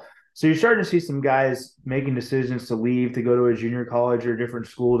fall. So you're starting to see some guys making decisions to leave to go to a junior college or a different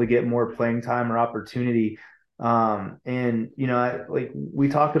school to get more playing time or opportunity. Like we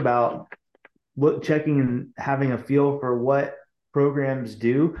talked about checking and having a feel for what programs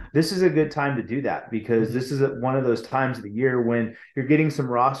do. This is a good time to do that because Mm-hmm. this is one of those times of the year when you're getting some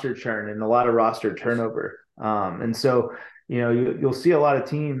roster churn and a lot of roster turnover. And so, you'll see a lot of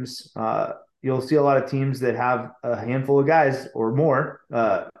teams. You'll see a lot of teams that have a handful of guys or more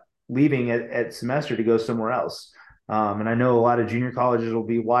leaving at semester to go somewhere else. And I know a lot of junior colleges will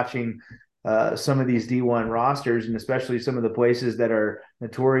be watching some of these D1 rosters, and especially some of the places that are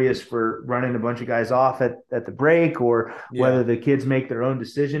notorious for running a bunch of guys off at the break, or Yeah. whether the kids make their own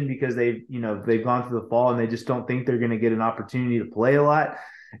decision because they've gone through the fall and they just don't think they're going to get an opportunity to play a lot.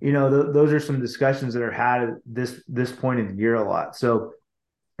 Those are some discussions that are had at this point in the year a lot. So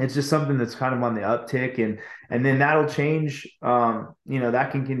it's just something that's kind of on the uptick, and then that'll change.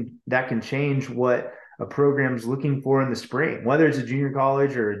 That can change what a program's looking for in the spring, whether it's a junior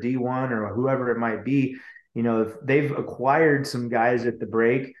college or a D1 or whoever it might be. If they've acquired some guys at the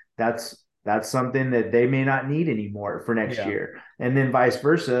break, that's something that they may not need anymore for next Yeah. year, and then vice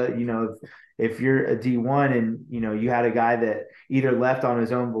versa. If you're a D1 and you had a guy that either left on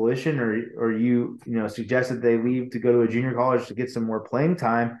his own volition, or suggested they leave to go to a junior college to get some more playing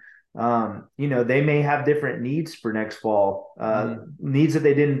time, they may have different needs for next fall, Mm-hmm. needs that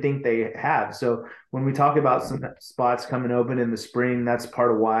they didn't think they have. So when we talk about some spots coming open in the spring, that's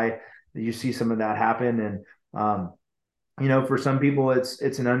part of why you see some of that happen. And for some people,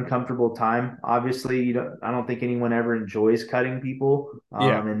 it's an uncomfortable time. Obviously, I don't think anyone ever enjoys cutting people,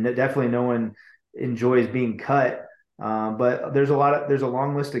 Yeah. and definitely no one enjoys being cut. But there's a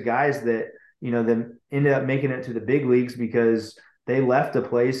long list of guys that that ended up making it to the big leagues because they left a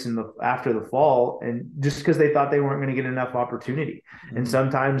place after the fall, and just because they thought they weren't going to get enough opportunity. And Mm-hmm.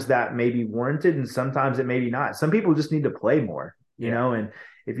 sometimes that may be warranted, and sometimes it may be not. Some people just need to play more, Yeah. and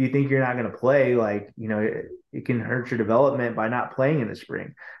if you think you're not going to play, like, it can hurt your development by not playing in the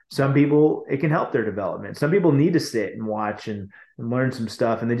spring. Some Yeah. people, it can help their development. Some people need to sit and watch and learn some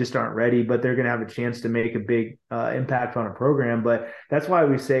stuff, and they just aren't ready, but they're going to have a chance to make a big impact on a program. But that's why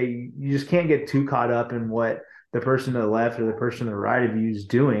we say you just can't get too caught up in what the person to the left or the person to the right of you is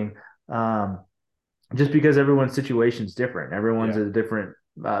doing. Just because everyone's situation is different. Everyone's Yeah. at a different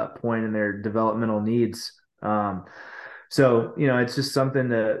point in their developmental needs. So, it's just something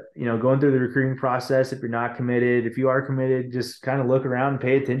to, going through the recruiting process. If you're not committed, if you are committed, just kind of look around and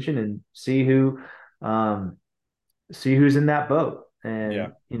pay attention and um, see who's in that boat,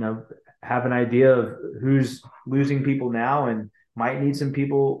 Yeah. and, have an idea of who's losing people now and might need some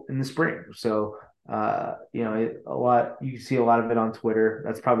people in the spring. So, you see a lot of it on Twitter.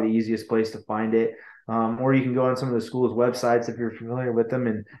 That's probably the easiest place to find it. Or you can go on some of the schools' websites if you're familiar with them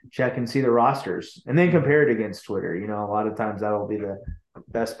and check and see the rosters, and then Mm-hmm. compare it against Twitter. A lot of times that'll be the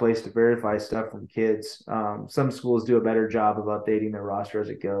best place to verify stuff from kids. Some schools do a better job of updating their roster as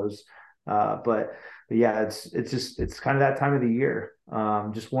it goes. But yeah, it's kind of that time of the year.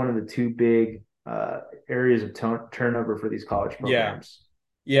 Just one of the two big areas of turnover for these college Yeah. programs.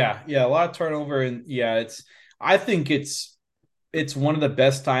 Yeah. Yeah. A lot of turnover. And yeah, I think it's one of the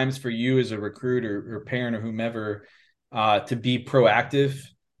best times for you as a recruit or parent or whomever to be proactive,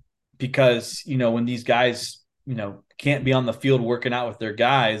 because when these guys can't be on the field working out with their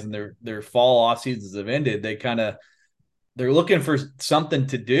guys and their fall off seasons have ended, they're looking for something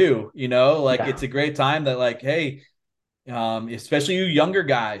to do. Like Yeah. it's a great time that, like, hey, especially you younger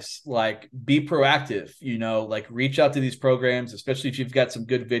guys, like be proactive, like reach out to these programs, especially if you've got some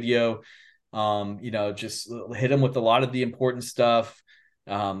good video. Just hit them with a lot of the important stuff.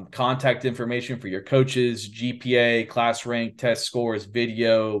 contact information for your coaches, GPA, class rank, test scores,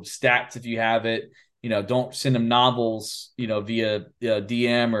 video, stats if you have it. Don't send them novels, via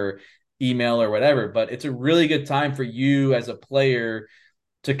DM or email or whatever. But it's a really good time for you as a player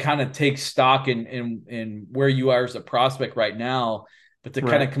to kind of take stock in where you are as a prospect right now, but to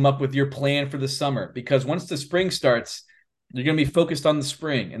kind of come up with your plan for the summer. Because once the spring starts, you're going to be focused on the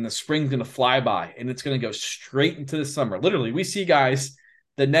spring, and the spring's going to fly by, and it's going to go straight into the summer. Literally, we see guys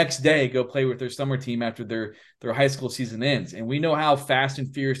the next day go play with their summer team after their high school season ends, and we know how fast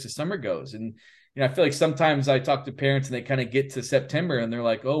and furious the summer goes. And I feel like sometimes I talk to parents and they kind of get to September and they're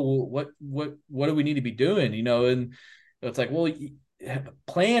like, "Oh, well, what do we need to be doing?" And it's like, well,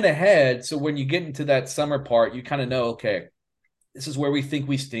 plan ahead, so when you get into that summer part, you kind of know, okay, this is where we think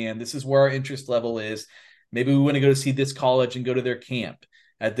we stand. This is where our interest level is. Maybe we want to go to see this college and go to their camp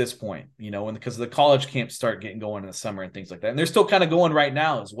at this point, and because the college camps start getting going in the summer and things like that. And they're still kind of going right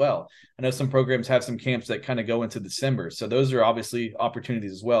now as well. I know some programs have some camps that kind of go into December. So those are obviously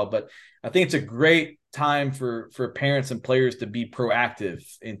opportunities as well. But I think it's a great time for parents and players to be proactive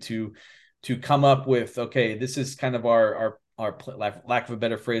and to come up with, okay, this is kind of our lack of a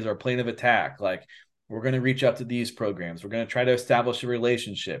better phrase, our plan of attack. Like, we're going to reach out to these programs. We're going to try to establish a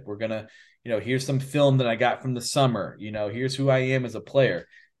relationship. We're going to, here's some film that I got from the summer. Here's who I am as a player.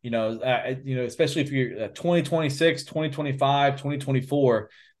 Especially if you're 2026, 2025, 2024.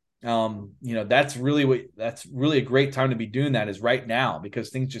 That's really a great time to be doing that, is right now, because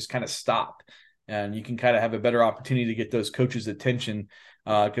things just kind of stop, and you can kind of have a better opportunity to get those coaches' attention,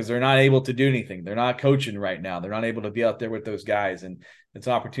 because they're not able to do anything. They're not coaching right now. They're not able to be out there with those guys, and it's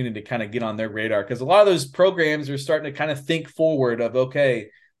an opportunity to kind of get on their radar, because a lot of those programs are starting to kind of think forward of, okay,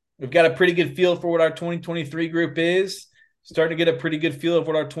 we've got a pretty good feel for what our 2023 group is, starting to get a pretty good feel of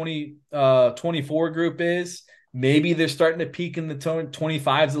what our 2024 group is. Maybe they're starting to peak in the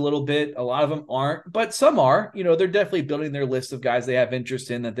 25s a little bit. A lot of them aren't, but some are. They're definitely building their list of guys they have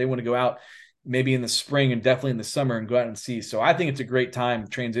interest in that they want to go out maybe in the spring and definitely in the summer and go out and see. So I think it's a great time,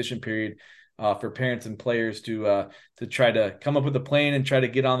 transition period, for parents and players to try to come up with a plan and try to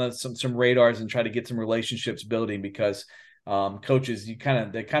get on some radars and try to get some relationships building, because coaches, they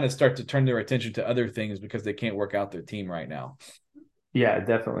kind of start to turn their attention to other things because they can't work out their team right now. Yeah,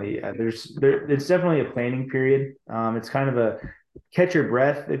 definitely. It's definitely a planning period. It's kind of a catch your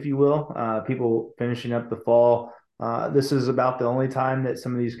breath, if you will. People finishing up the fall. This is about the only time that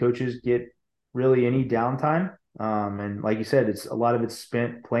some of these coaches get really any downtime. And like you said, a lot of it's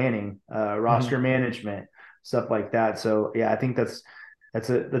spent planning, roster management, stuff like that. So yeah, I think that's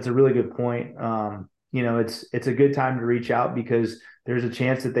a really good point. It's a good time to reach out, because there's a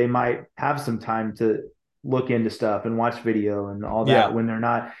chance that they might have some time to look into stuff and watch video and all that when they're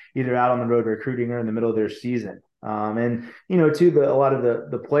not either out on the road recruiting or in the middle of their season. And too, a lot of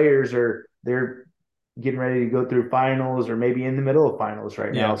the players they're getting ready to go through finals, or maybe in the middle of finals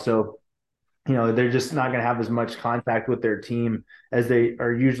right now. So they're just not going to have as much contact with their team as they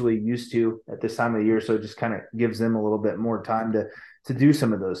are usually used to at this time of the year. So it just kind of gives them a little bit more time to do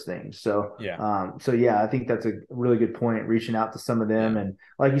some of those things. So, I think that's a really good point, reaching out to some of them. And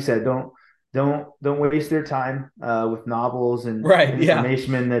like you said, don't waste their time with novels and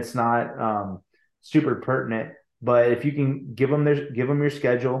information that's not super pertinent. But if you can give them your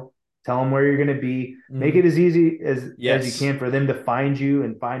schedule, tell them where you're going to be, make it as easy as you can for them to find you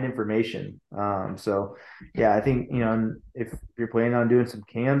and find information. I think, if you're planning on doing some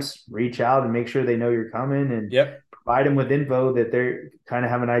camps, reach out and make sure they know you're coming, and provide them with info that they're kind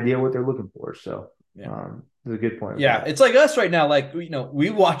of have an idea what they're looking for. So, it's a good point. Yeah, it's like us right now. Like, we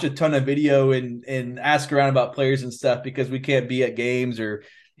watch a ton of video and ask around about players and stuff, because we can't be at games or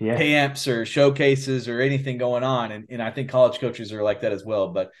camps or showcases or anything going on. And I think college coaches are like that as well.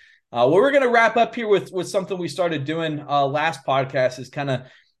 But we're going to wrap up here with something we started doing last podcast, is kind of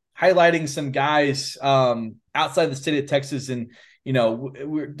highlighting some guys outside the state of Texas. And,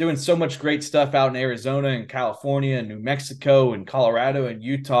 we're doing so much great stuff out in Arizona and California and New Mexico and Colorado and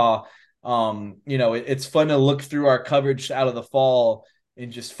Utah. It's fun to look through our coverage out of the fall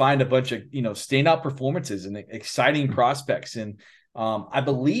and just find a bunch of, standout performances and exciting prospects. And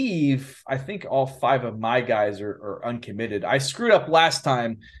I think all 5 of my guys are uncommitted. I screwed up last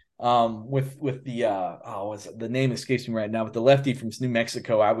time with the name escapes me right now, with the lefty from New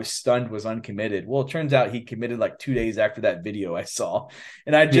Mexico. I was stunned was uncommitted. Well, it turns out he committed like 2 days after that video I saw,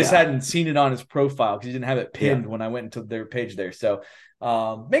 and I just hadn't seen it on his profile because he didn't have it pinned when I went into their page there. So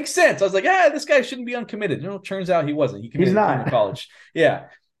makes sense. I was like, this guy shouldn't be uncommitted. Turns out he wasn't. He committed in college. Yeah.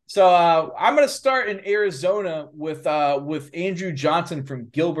 So I'm going to start in Arizona with Andrew Johnson from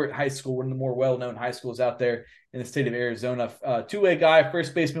Gilbert High School, one of the more well-known high schools out there in the state of Arizona. Two-way guy,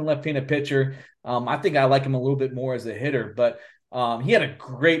 first baseman, left-handed pitcher. I think I like him a little bit more as a hitter, but he had a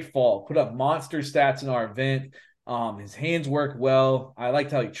great fall, put up monster stats in our event. His hands work well. I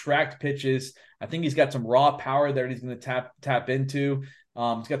liked how he tracked pitches. I think he's got some raw power there that he's going to tap into.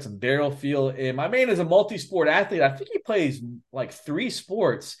 He's got some barrel feel. And my man is a multi-sport athlete. I think he plays like 3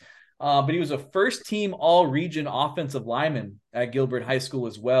 sports, but he was a first-team all-region offensive lineman at Gilbert High School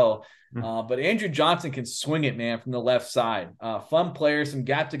as well. But Andrew Johnson can swing it, man, from the left side. Fun player, some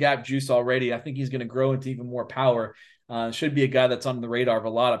gap-to-gap juice already. I think he's going to grow into even more power. Should be a guy that's on the radar of a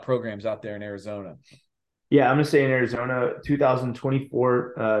lot of programs out there in Arizona. Yeah, I'm going to say in Arizona,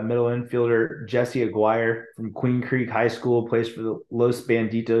 2024 middle infielder Jesse Aguirre from Queen Creek High School, plays for the Los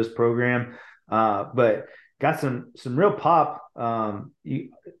Banditos program, but got some real pop.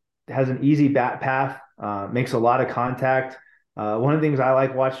 He has an easy bat path, makes a lot of contact. One of the things I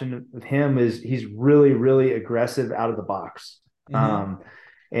like watching with him is he's really, really aggressive out of the box. Mm-hmm.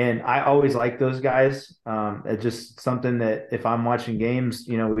 And I always like those guys. It's just something that if I'm watching games,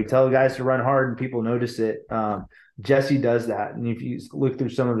 we tell guys to run hard and people notice it. Jesse does that. And if you look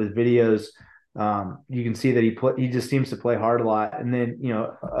through some of his videos, you can see that he just seems to play hard a lot. And then,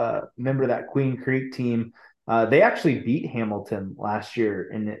 remember that Queen Creek team, they actually beat Hamilton last year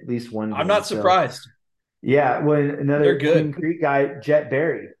in at least one I'm game. not So surprised. yeah, when They're another Queen good. Creek guy, Jet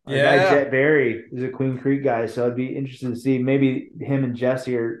Berry, our guy Yeah. Jet Berry is a Queen Creek guy, so I'd be interested to see maybe him and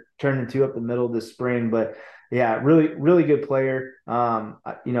Jesse are turning two up the middle this spring. But yeah, really, really good player.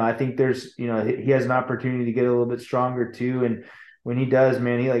 I think there's, he has an opportunity to get a little bit stronger too. And when he does,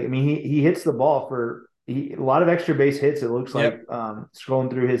 man, he hits the ball for a lot of extra base hits. It looks like Yep.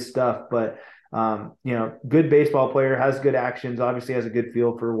 scrolling through his stuff, but good baseball player, has good actions, obviously has a good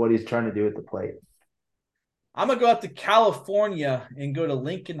feel for what he's trying to do at the plate. I'm gonna go out to California and go to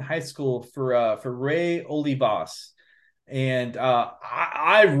Lincoln High School for Ray Olivas, and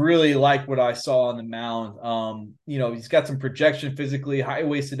I really like what I saw on the mound. He's got some projection physically, high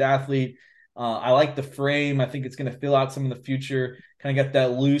waisted athlete. I like the frame. I think it's going to fill out some in the future. Kind of got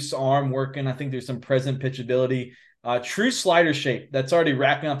that loose arm working. I think there's some present pitchability. True slider shape that's already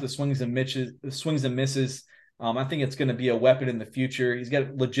racking up the swings and misses. I think it's going to be a weapon in the future. He's got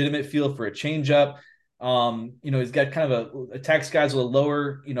a legitimate feel for a changeup. He's got kind of attacks guys with a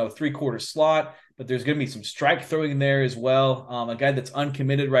lower, 3/4 slot, but there's going to be some strike throwing in there as well. A guy that's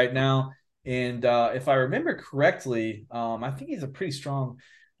uncommitted right now. And if I remember correctly, I think he's a pretty strong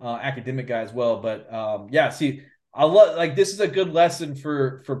academic guy as well. But see, I love like this is a good lesson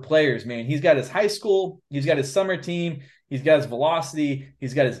for players, man. He's got his high school, he's got his summer team, he's got his velocity,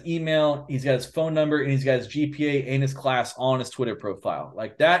 he's got his email, he's got his phone number, and he's got his GPA and his class on his Twitter profile.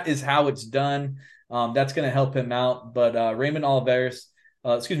 Like that is how it's done. That's going to help him out. But Raymond Olivas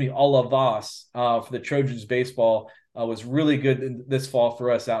for the Trojans baseball was really good this fall for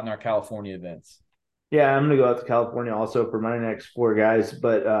us out in our California events. Yeah, I'm going to go out to California also for my next four guys.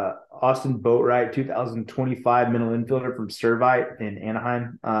 But Austin Boatwright, 2025 middle infielder from Servite in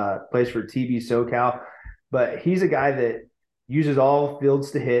Anaheim, plays for TB SoCal. But he's a guy that uses all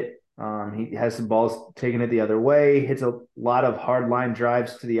fields to hit. He has some balls taking it the other way, hits a lot of hard line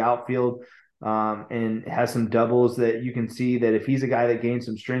drives to the outfield, and has some doubles that you can see that if he's a guy that gains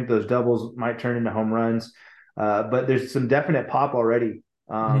some strength, those doubles might turn into home runs. But there's some definite pop already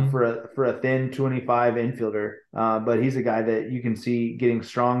for a thin 25 infielder. But he's a guy that you can see getting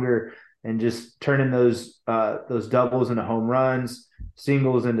stronger and just turning those doubles into home runs,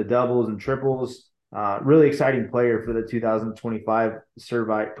 singles into doubles and triples. Really exciting player for the 2025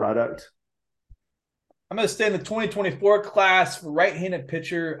 Servite product. I'm going to stay in the 2024 class for right-handed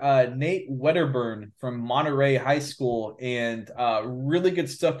pitcher Nate Wedderburn from Monterey High School, and really good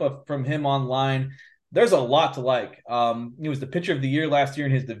stuff from him online. There's a lot to like. He was the pitcher of the year last year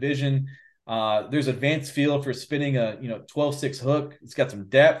in his division. There's advanced feel for spinning a 12-6 hook. It's got some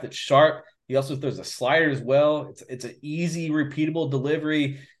depth. It's sharp. He also throws a slider as well. It's an easy, repeatable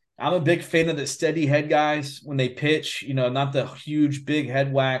delivery. I'm a big fan of the steady head guys when they pitch. Not the huge big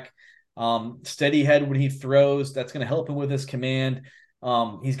head whack. Steady head when he throws. That's going to help him with his command.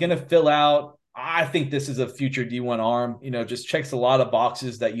 He's going to fill out. I think this is a future D1 arm. Just checks a lot of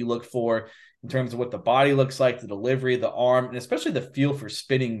boxes that you look for in terms of what the body looks like, the delivery, the arm, and especially the feel for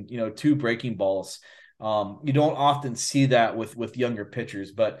spinning, two breaking balls. You don't often see that with younger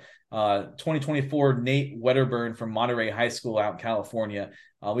pitchers, but 2024 Nate Wedderburn from Monterey High School out in California.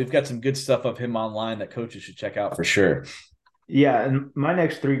 We've got some good stuff of him online that coaches should check out for sure. Yeah, and my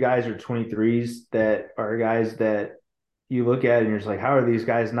next three guys are 23s that are guys that you look at it and you're just like, how are these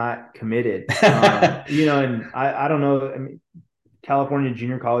guys not committed? And I don't know. I mean, California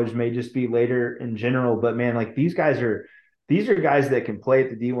junior college may just be later in general, but man, like these are guys that can play at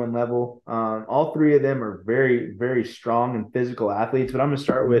the D1 level. All three of them are very, very strong and physical athletes. But I'm going to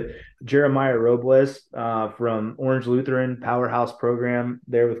start with Jeremiah Robles from Orange Lutheran powerhouse program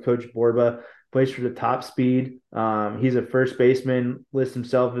there with Coach Borba. Plays for the top speed. He's a first baseman, lists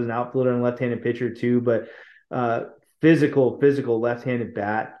himself as an outfielder and left-handed pitcher too, but physical left-handed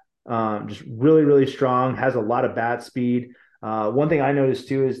bat. Just really, really strong, has a lot of bat speed. One thing I noticed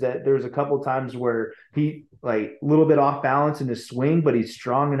too is that there was a couple of times where he like a little bit off balance in his swing, but he's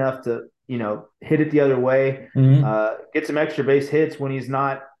strong enough to, hit it the other way, Mhm. get some extra base hits when he's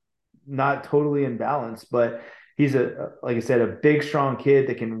not totally in balance. But he's like I said, a big, strong kid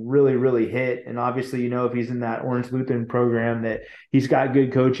that can really, really hit. And obviously, if he's in that Orange Lutheran program, that he's got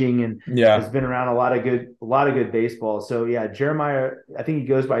good coaching and has Yeah. been around a lot of good baseball. So yeah, Jeremiah, I think he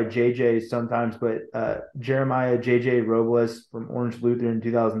goes by JJ sometimes, but Jeremiah JJ Robles from Orange Lutheran in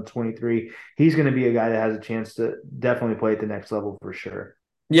 2023, he's going to be a guy that has a chance to definitely play at the next level for sure.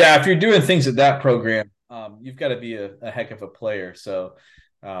 Yeah, if you're doing things at that program, you've got to be a heck of a player. So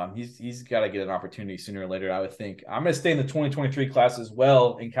he's got to get an opportunity sooner or later, I would think. I'm going to stay in the 2023 class as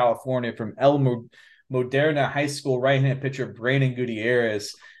well in California from Moderna High School right-handed pitcher Brandon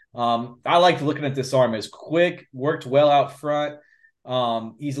Gutierrez. I liked looking at this arm. It's quick, worked well out front.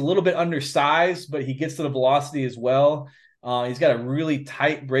 He's a little bit undersized, but he gets to the velocity as well. He's got a really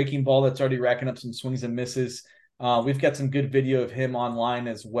tight breaking ball that's already racking up some swings and misses. We've got some good video of him online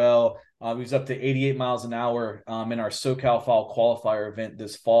as well. He was up to 88 miles an hour in our SoCal Fall qualifier event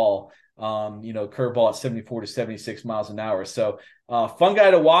this fall. Curveball at 74 to 76 miles an hour. So fun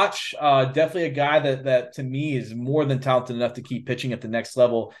guy to watch. Definitely a guy that to me is more than talented enough to keep pitching at the next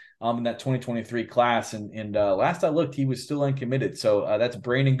level in that 2023 class. And last I looked, he was still uncommitted. So that's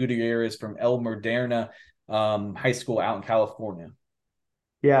Brandon Gutierrez from El Moderna High School out in California.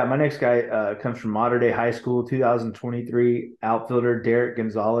 Yeah, my next guy comes from Mater Dei High School, 2023 outfielder Derek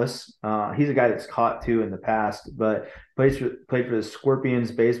Gonzalez. He's a guy that's caught two in the past, but played for the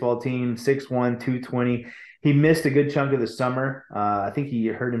Scorpions baseball team, 6'1", 220. He missed a good chunk of the summer. I think he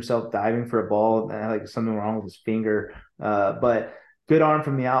hurt himself diving for a ball, like something wrong with his finger. But good arm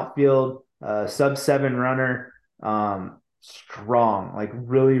from the outfield, sub-7 runner, strong, like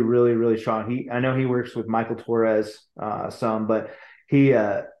really, really, really strong. I know he works with Michael Torres some, but he's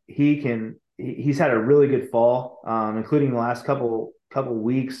had a really good fall, including the last couple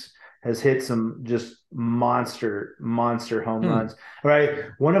weeks. Has hit some just monster home runs.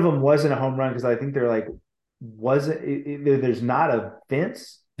 Right, one of them wasn't a home run because I think they're like wasn't there's not a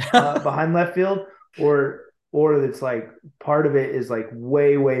fence behind left field, or it's like part of it is like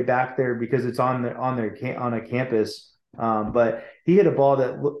way back there because it's on a campus. But he hit a ball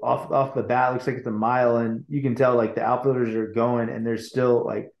that off the bat looks like it's a mile, and you can tell like the outfielders are going, and there's still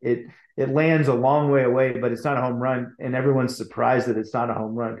like it lands a long way away, but it's not a home run, and everyone's surprised that it's not a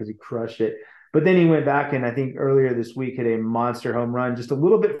home run because he crushed it. But then he went back and I think earlier this week hit a monster home run just a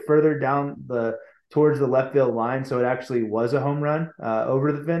little bit further down towards the left field line, so it actually was a home run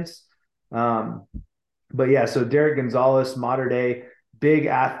over the fence. Um, but yeah, so Derek Gonzalez, Mater Dei, big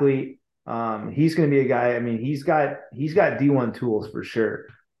athlete. He's going to be a guy. I mean, he's got D1 tools for sure.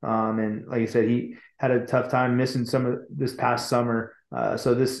 And like I said, he had a tough time missing some of this past summer.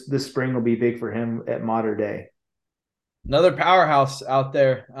 So this spring will be big for him at Mater Dei. Another powerhouse out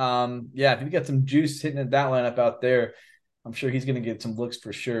there. Yeah, if you got some juice hitting at that lineup out there, I'm sure he's going to get some looks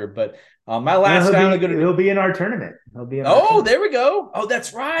for sure. But my Well, last guy, I'm going to go to. he'll be in our tournament. He'll be in our Oh, tournament. there we go. Oh,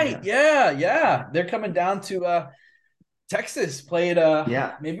 that's right. Yeah. Yeah. They're coming down to Texas. Played.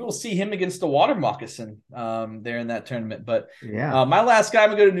 Yeah. Maybe we'll see him against the Water Moccasin there in that tournament. But Yeah. my last guy, I'm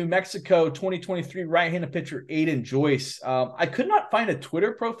going to go to New Mexico, 2023 right-handed pitcher Aiden Joyce. I could not find a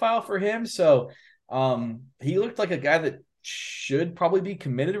Twitter profile for him, so he looked like a guy that should probably be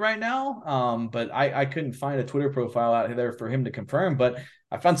committed right now. But I couldn't find a Twitter profile out there for him to confirm. But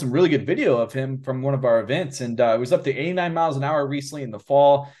I found some really good video of him from one of our events, and it was up to 89 miles an hour recently in the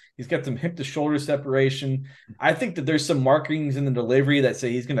fall. He's got some hip to shoulder separation. I think that there's some markings in the delivery that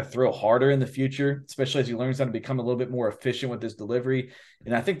say he's going to throw harder in the future, especially as he learns how to become a little bit more efficient with his delivery.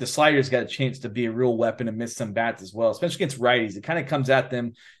 And I think the slider's got a chance to be a real weapon and miss some bats as well, especially against righties. It kind of comes at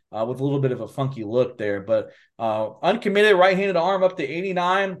them with a little bit of a funky look there. But uncommitted right-handed arm up to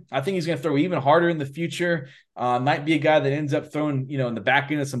 89. I think he's going to throw even harder in the future. Might be a guy that ends up throwing, in the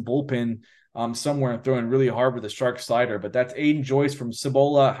back end of some bullpen somewhere and throwing really hard with a sharp slider. But that's Aiden Joyce from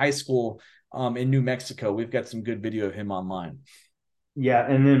Cibola High School in New Mexico. We've got some good video of him online. Yeah.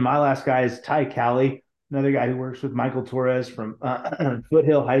 And then my last guy is Ty Cali. another guy who works with Michael Torres from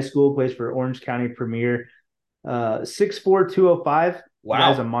Foothill High School, plays for Orange County Premier. 6'4", 205. The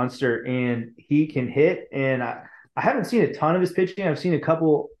guy's a Wow. monster, and he can hit. And I haven't seen a ton of his pitching. I've seen a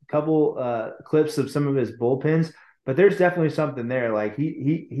couple clips of some of his bullpens, but there's definitely something there. Like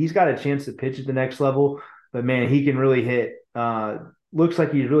he's got a chance to pitch at the next level. But man, he can really hit. Looks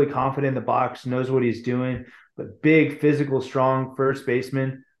like he's really confident in the box, knows what he's doing. But big, physical, strong first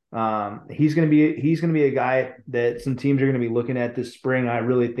baseman. He's gonna be a guy that some teams are gonna be looking at this spring. I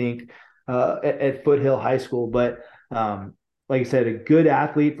really think at Foothill High School. But like I said, a good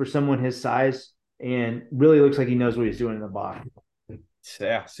athlete for someone his size, and really looks like he knows what he's doing in the box.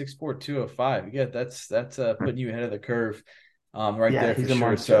 Yeah, 6'4", 205. Yeah, that's putting you ahead of the curve, right Yeah, there for he's a sure.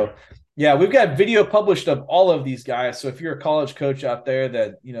 monster. So, yeah, we've got video published of all of these guys. So if you're a college coach out there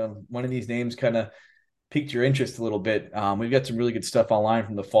that one of these names kind of piqued your interest a little bit, we've got some really good stuff online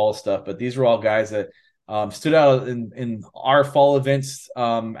from the fall stuff. But these are all guys that stood out in our fall events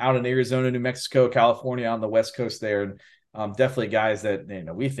out in Arizona, New Mexico, California, on the West Coast there, and definitely guys that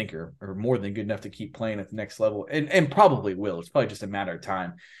we think are more than good enough to keep playing at the next level, and probably will. It's probably just a matter of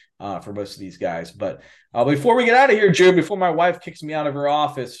time for most of these guys. But before we get out of here, Drew, before my wife kicks me out of her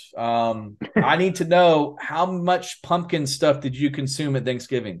office, I need to know, how much pumpkin stuff did you consume at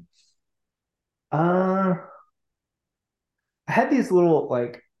Thanksgiving? Uh, I had these little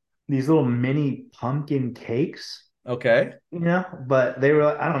mini pumpkin cakes, Okay, but they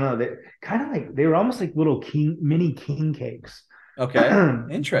were, I don't know, they kind of like, they were almost like little mini king cakes. okay,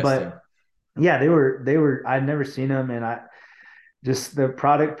 interesting. But yeah, they were I'd never seen them, and I just, the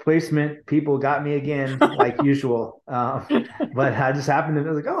product placement people got me again, like usual. But I just happened to be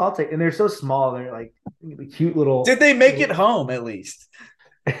like, oh, I'll take, and they're so small, they're like cute Did little they make it little home at least?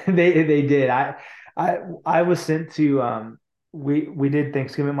 they did. I was sent to we did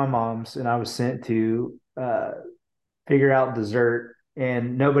Thanksgiving at my mom's, and I was sent to figure out dessert,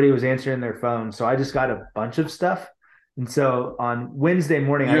 and nobody was answering their phone. So I just got a bunch of stuff. And so on Wednesday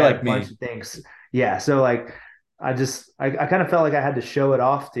morning, I You're got a like bunch me. of things. Yeah. So like, I kind of felt like I had to show it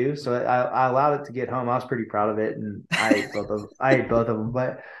off too. So I allowed it to get home. I was pretty proud of it. And I ate both of them,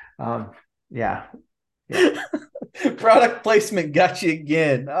 but yeah, yeah. Product placement got you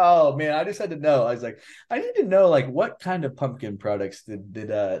again. Oh man, I just had to know. I was like, I need to know, like, what kind of pumpkin products did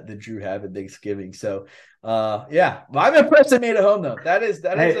Drew have at Thanksgiving. So yeah. Well, I'm impressed I made it home though. That is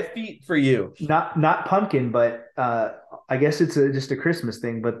a Hey, feat for you. not pumpkin, but I guess it's just a Christmas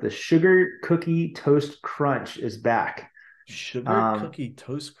thing. But the sugar cookie toast crunch is back. Sugar Um, cookie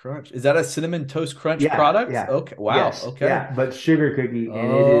toast crunch. Is that a cinnamon toast crunch yeah, product? yeah, Okay. Wow. yes, Okay. yeah. But sugar cookie,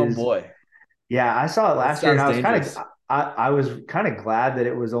 and it Oh is. boy. Yeah, I saw it That last year, and sounds I was kind of dangerous. I was kind of glad that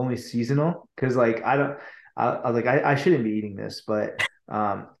it was only seasonal, because like I don't I was like, I shouldn't be eating this, but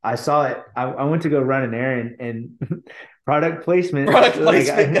I saw it. I went to go run an errand, and product placement, Product like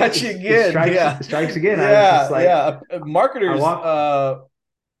placement got you it again. strikes Yeah. again. I was just Yeah. like, Yeah. I Marketers walked.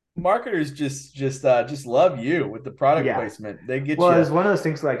 marketers just love you with the product Yeah. placement. They get Well, it you. was one of those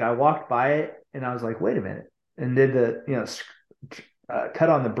things, like I walked by it, and I was like, wait a minute, and did the cut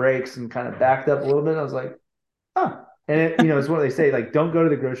on the brakes and kind of backed up a little bit. I was like, oh, and it's what they say, like, don't go to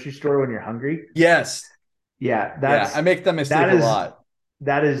the grocery store when you're hungry. Yes. Yeah, Yeah. I make that that mistake a is lot.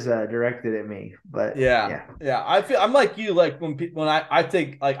 that is directed at me. But Yeah. yeah. Yeah. I'm like you. Like when I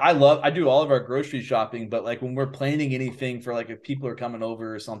think, like, I do all of our grocery shopping, but like when we're planning anything for, like, if people are coming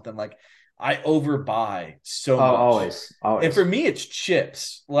over or something, like, I overbuy so Oh, much. always, And for always. me, it's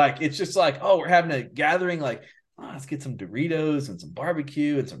chips. Like, it's just like, oh, we're having a gathering. Like, oh, let's get some Doritos and some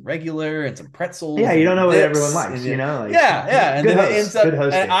barbecue and some regular and some Yeah, pretzels you don't know and what everyone dips. likes, like Yeah, yeah. And good then it ends host, good up,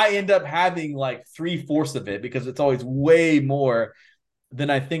 and hosting. I end up having like 3/4 of it because it's always way more than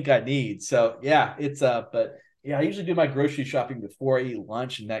I think I need. So yeah, but yeah, I usually do my grocery shopping before I eat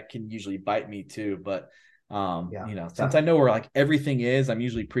lunch, and that can usually bite me too. But Yeah. since I know where like everything is, I'm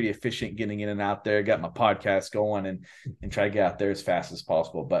usually pretty efficient getting in and out there, got my podcast going, and try to get out there as fast as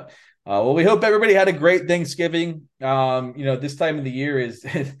possible. But well, we hope everybody had a great Thanksgiving. This time of the year is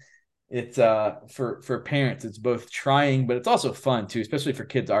it's for parents, it's both trying, but it's also fun too, especially for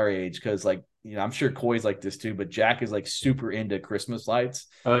kids our age, because like, I'm sure Coy's like this too, but Jack is like super into Christmas lights.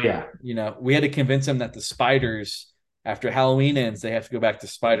 Oh yeah. We had to convince him that the spiders, after Halloween ends, they have to go back to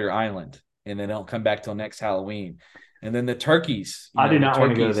Spider Island, and they don't come back till next Halloween. And then the turkeys, I do the not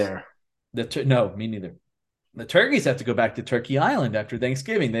want to go turkeys, there. no, me neither. The turkeys have to go back to Turkey Island after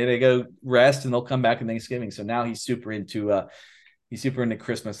Thanksgiving. They go rest, and they'll come back in Thanksgiving. So now he's super into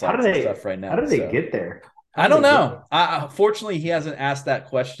Christmas How do lights and they stuff right how now. do they So get there? How I do don't they get know. there? Fortunately, he hasn't asked that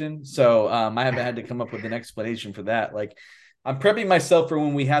question, so I haven't had to come up with an explanation for that. Like, I'm prepping myself for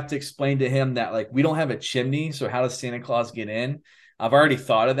when we have to explain to him that like we don't have a chimney, so how does Santa Claus get in? I've already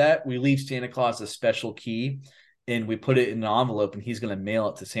thought of that. We leave Santa Claus a special key and we put it in an envelope and he's going to mail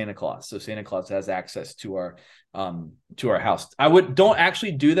it to Santa Claus. So Santa Claus has access to our house. I would don't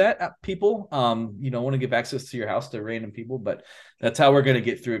actually do that, people. You don't want to give access to your house to random people, but that's how we're going to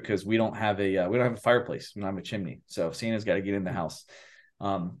get through it because we don't have a fireplace. We don't have a chimney. So Santa's got to get in the house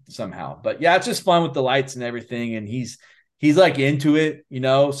somehow. But yeah, it's just fun with the lights and everything and he's like into it,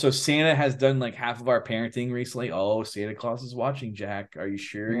 So Santa has done like half of our parenting recently. Oh, Santa Claus is watching, Jack. Are you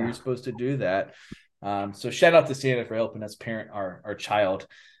sure you're supposed to do that? So shout out to Santa for helping us parent our child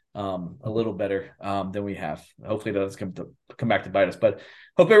a little better than we have. Hopefully that doesn't come back to bite us. But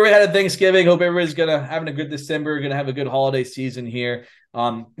hope everybody had a Thanksgiving. Hope everybody's having a good December, gonna have a good holiday season here.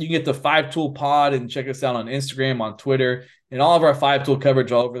 You can get the 5 Tool Pod and check us out on Instagram, on Twitter, and all of our 5 Tool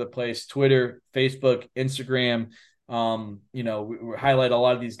coverage all over the place: Twitter, Facebook, Instagram. We highlight a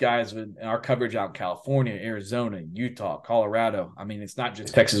lot of these guys with our coverage out in California, Arizona, Utah, Colorado. I mean, it's not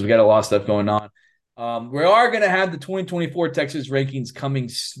just Texas. We got a lot of stuff going on. We are going to have the 2024 Texas rankings coming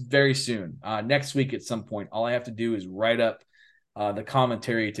very soon, next week at some point. All I have to do is write up the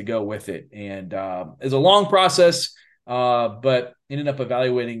commentary to go with it. And it's a long process, but ended up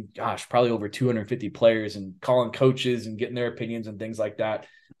evaluating, probably over 250 players and calling coaches and getting their opinions and things like that.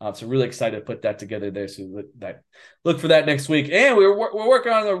 So really excited to put that together there. So look for that next week. And we're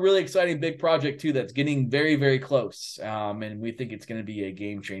working on a really exciting big project too that's getting very, very close. And we think it's going to be a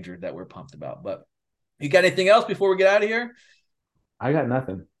game changer that we're pumped about. But you got anything else before we get out of here? I got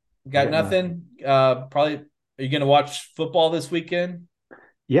nothing. Got nothing? Probably. Are you going to watch football this weekend?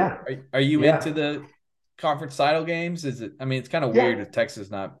 Yeah. Are you into the conference title games? Is it? I mean, it's kind of weird if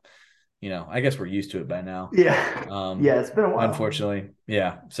Texas not. I guess we're used to it by now. Yeah. It's been a while. Unfortunately.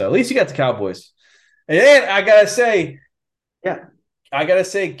 Yeah. So at least you got the Cowboys. And then I gotta say,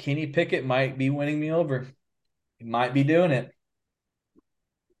 Kenny Pickett might be winning me over. He might be doing it.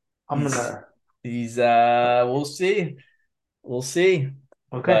 He's we'll see. We'll see.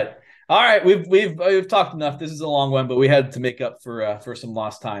 Okay. But all right, we've talked enough. This is a long one, but we had to make up for some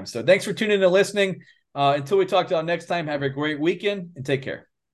lost time. So thanks for tuning in and listening. Until we talk to you next time, have a great weekend and take care.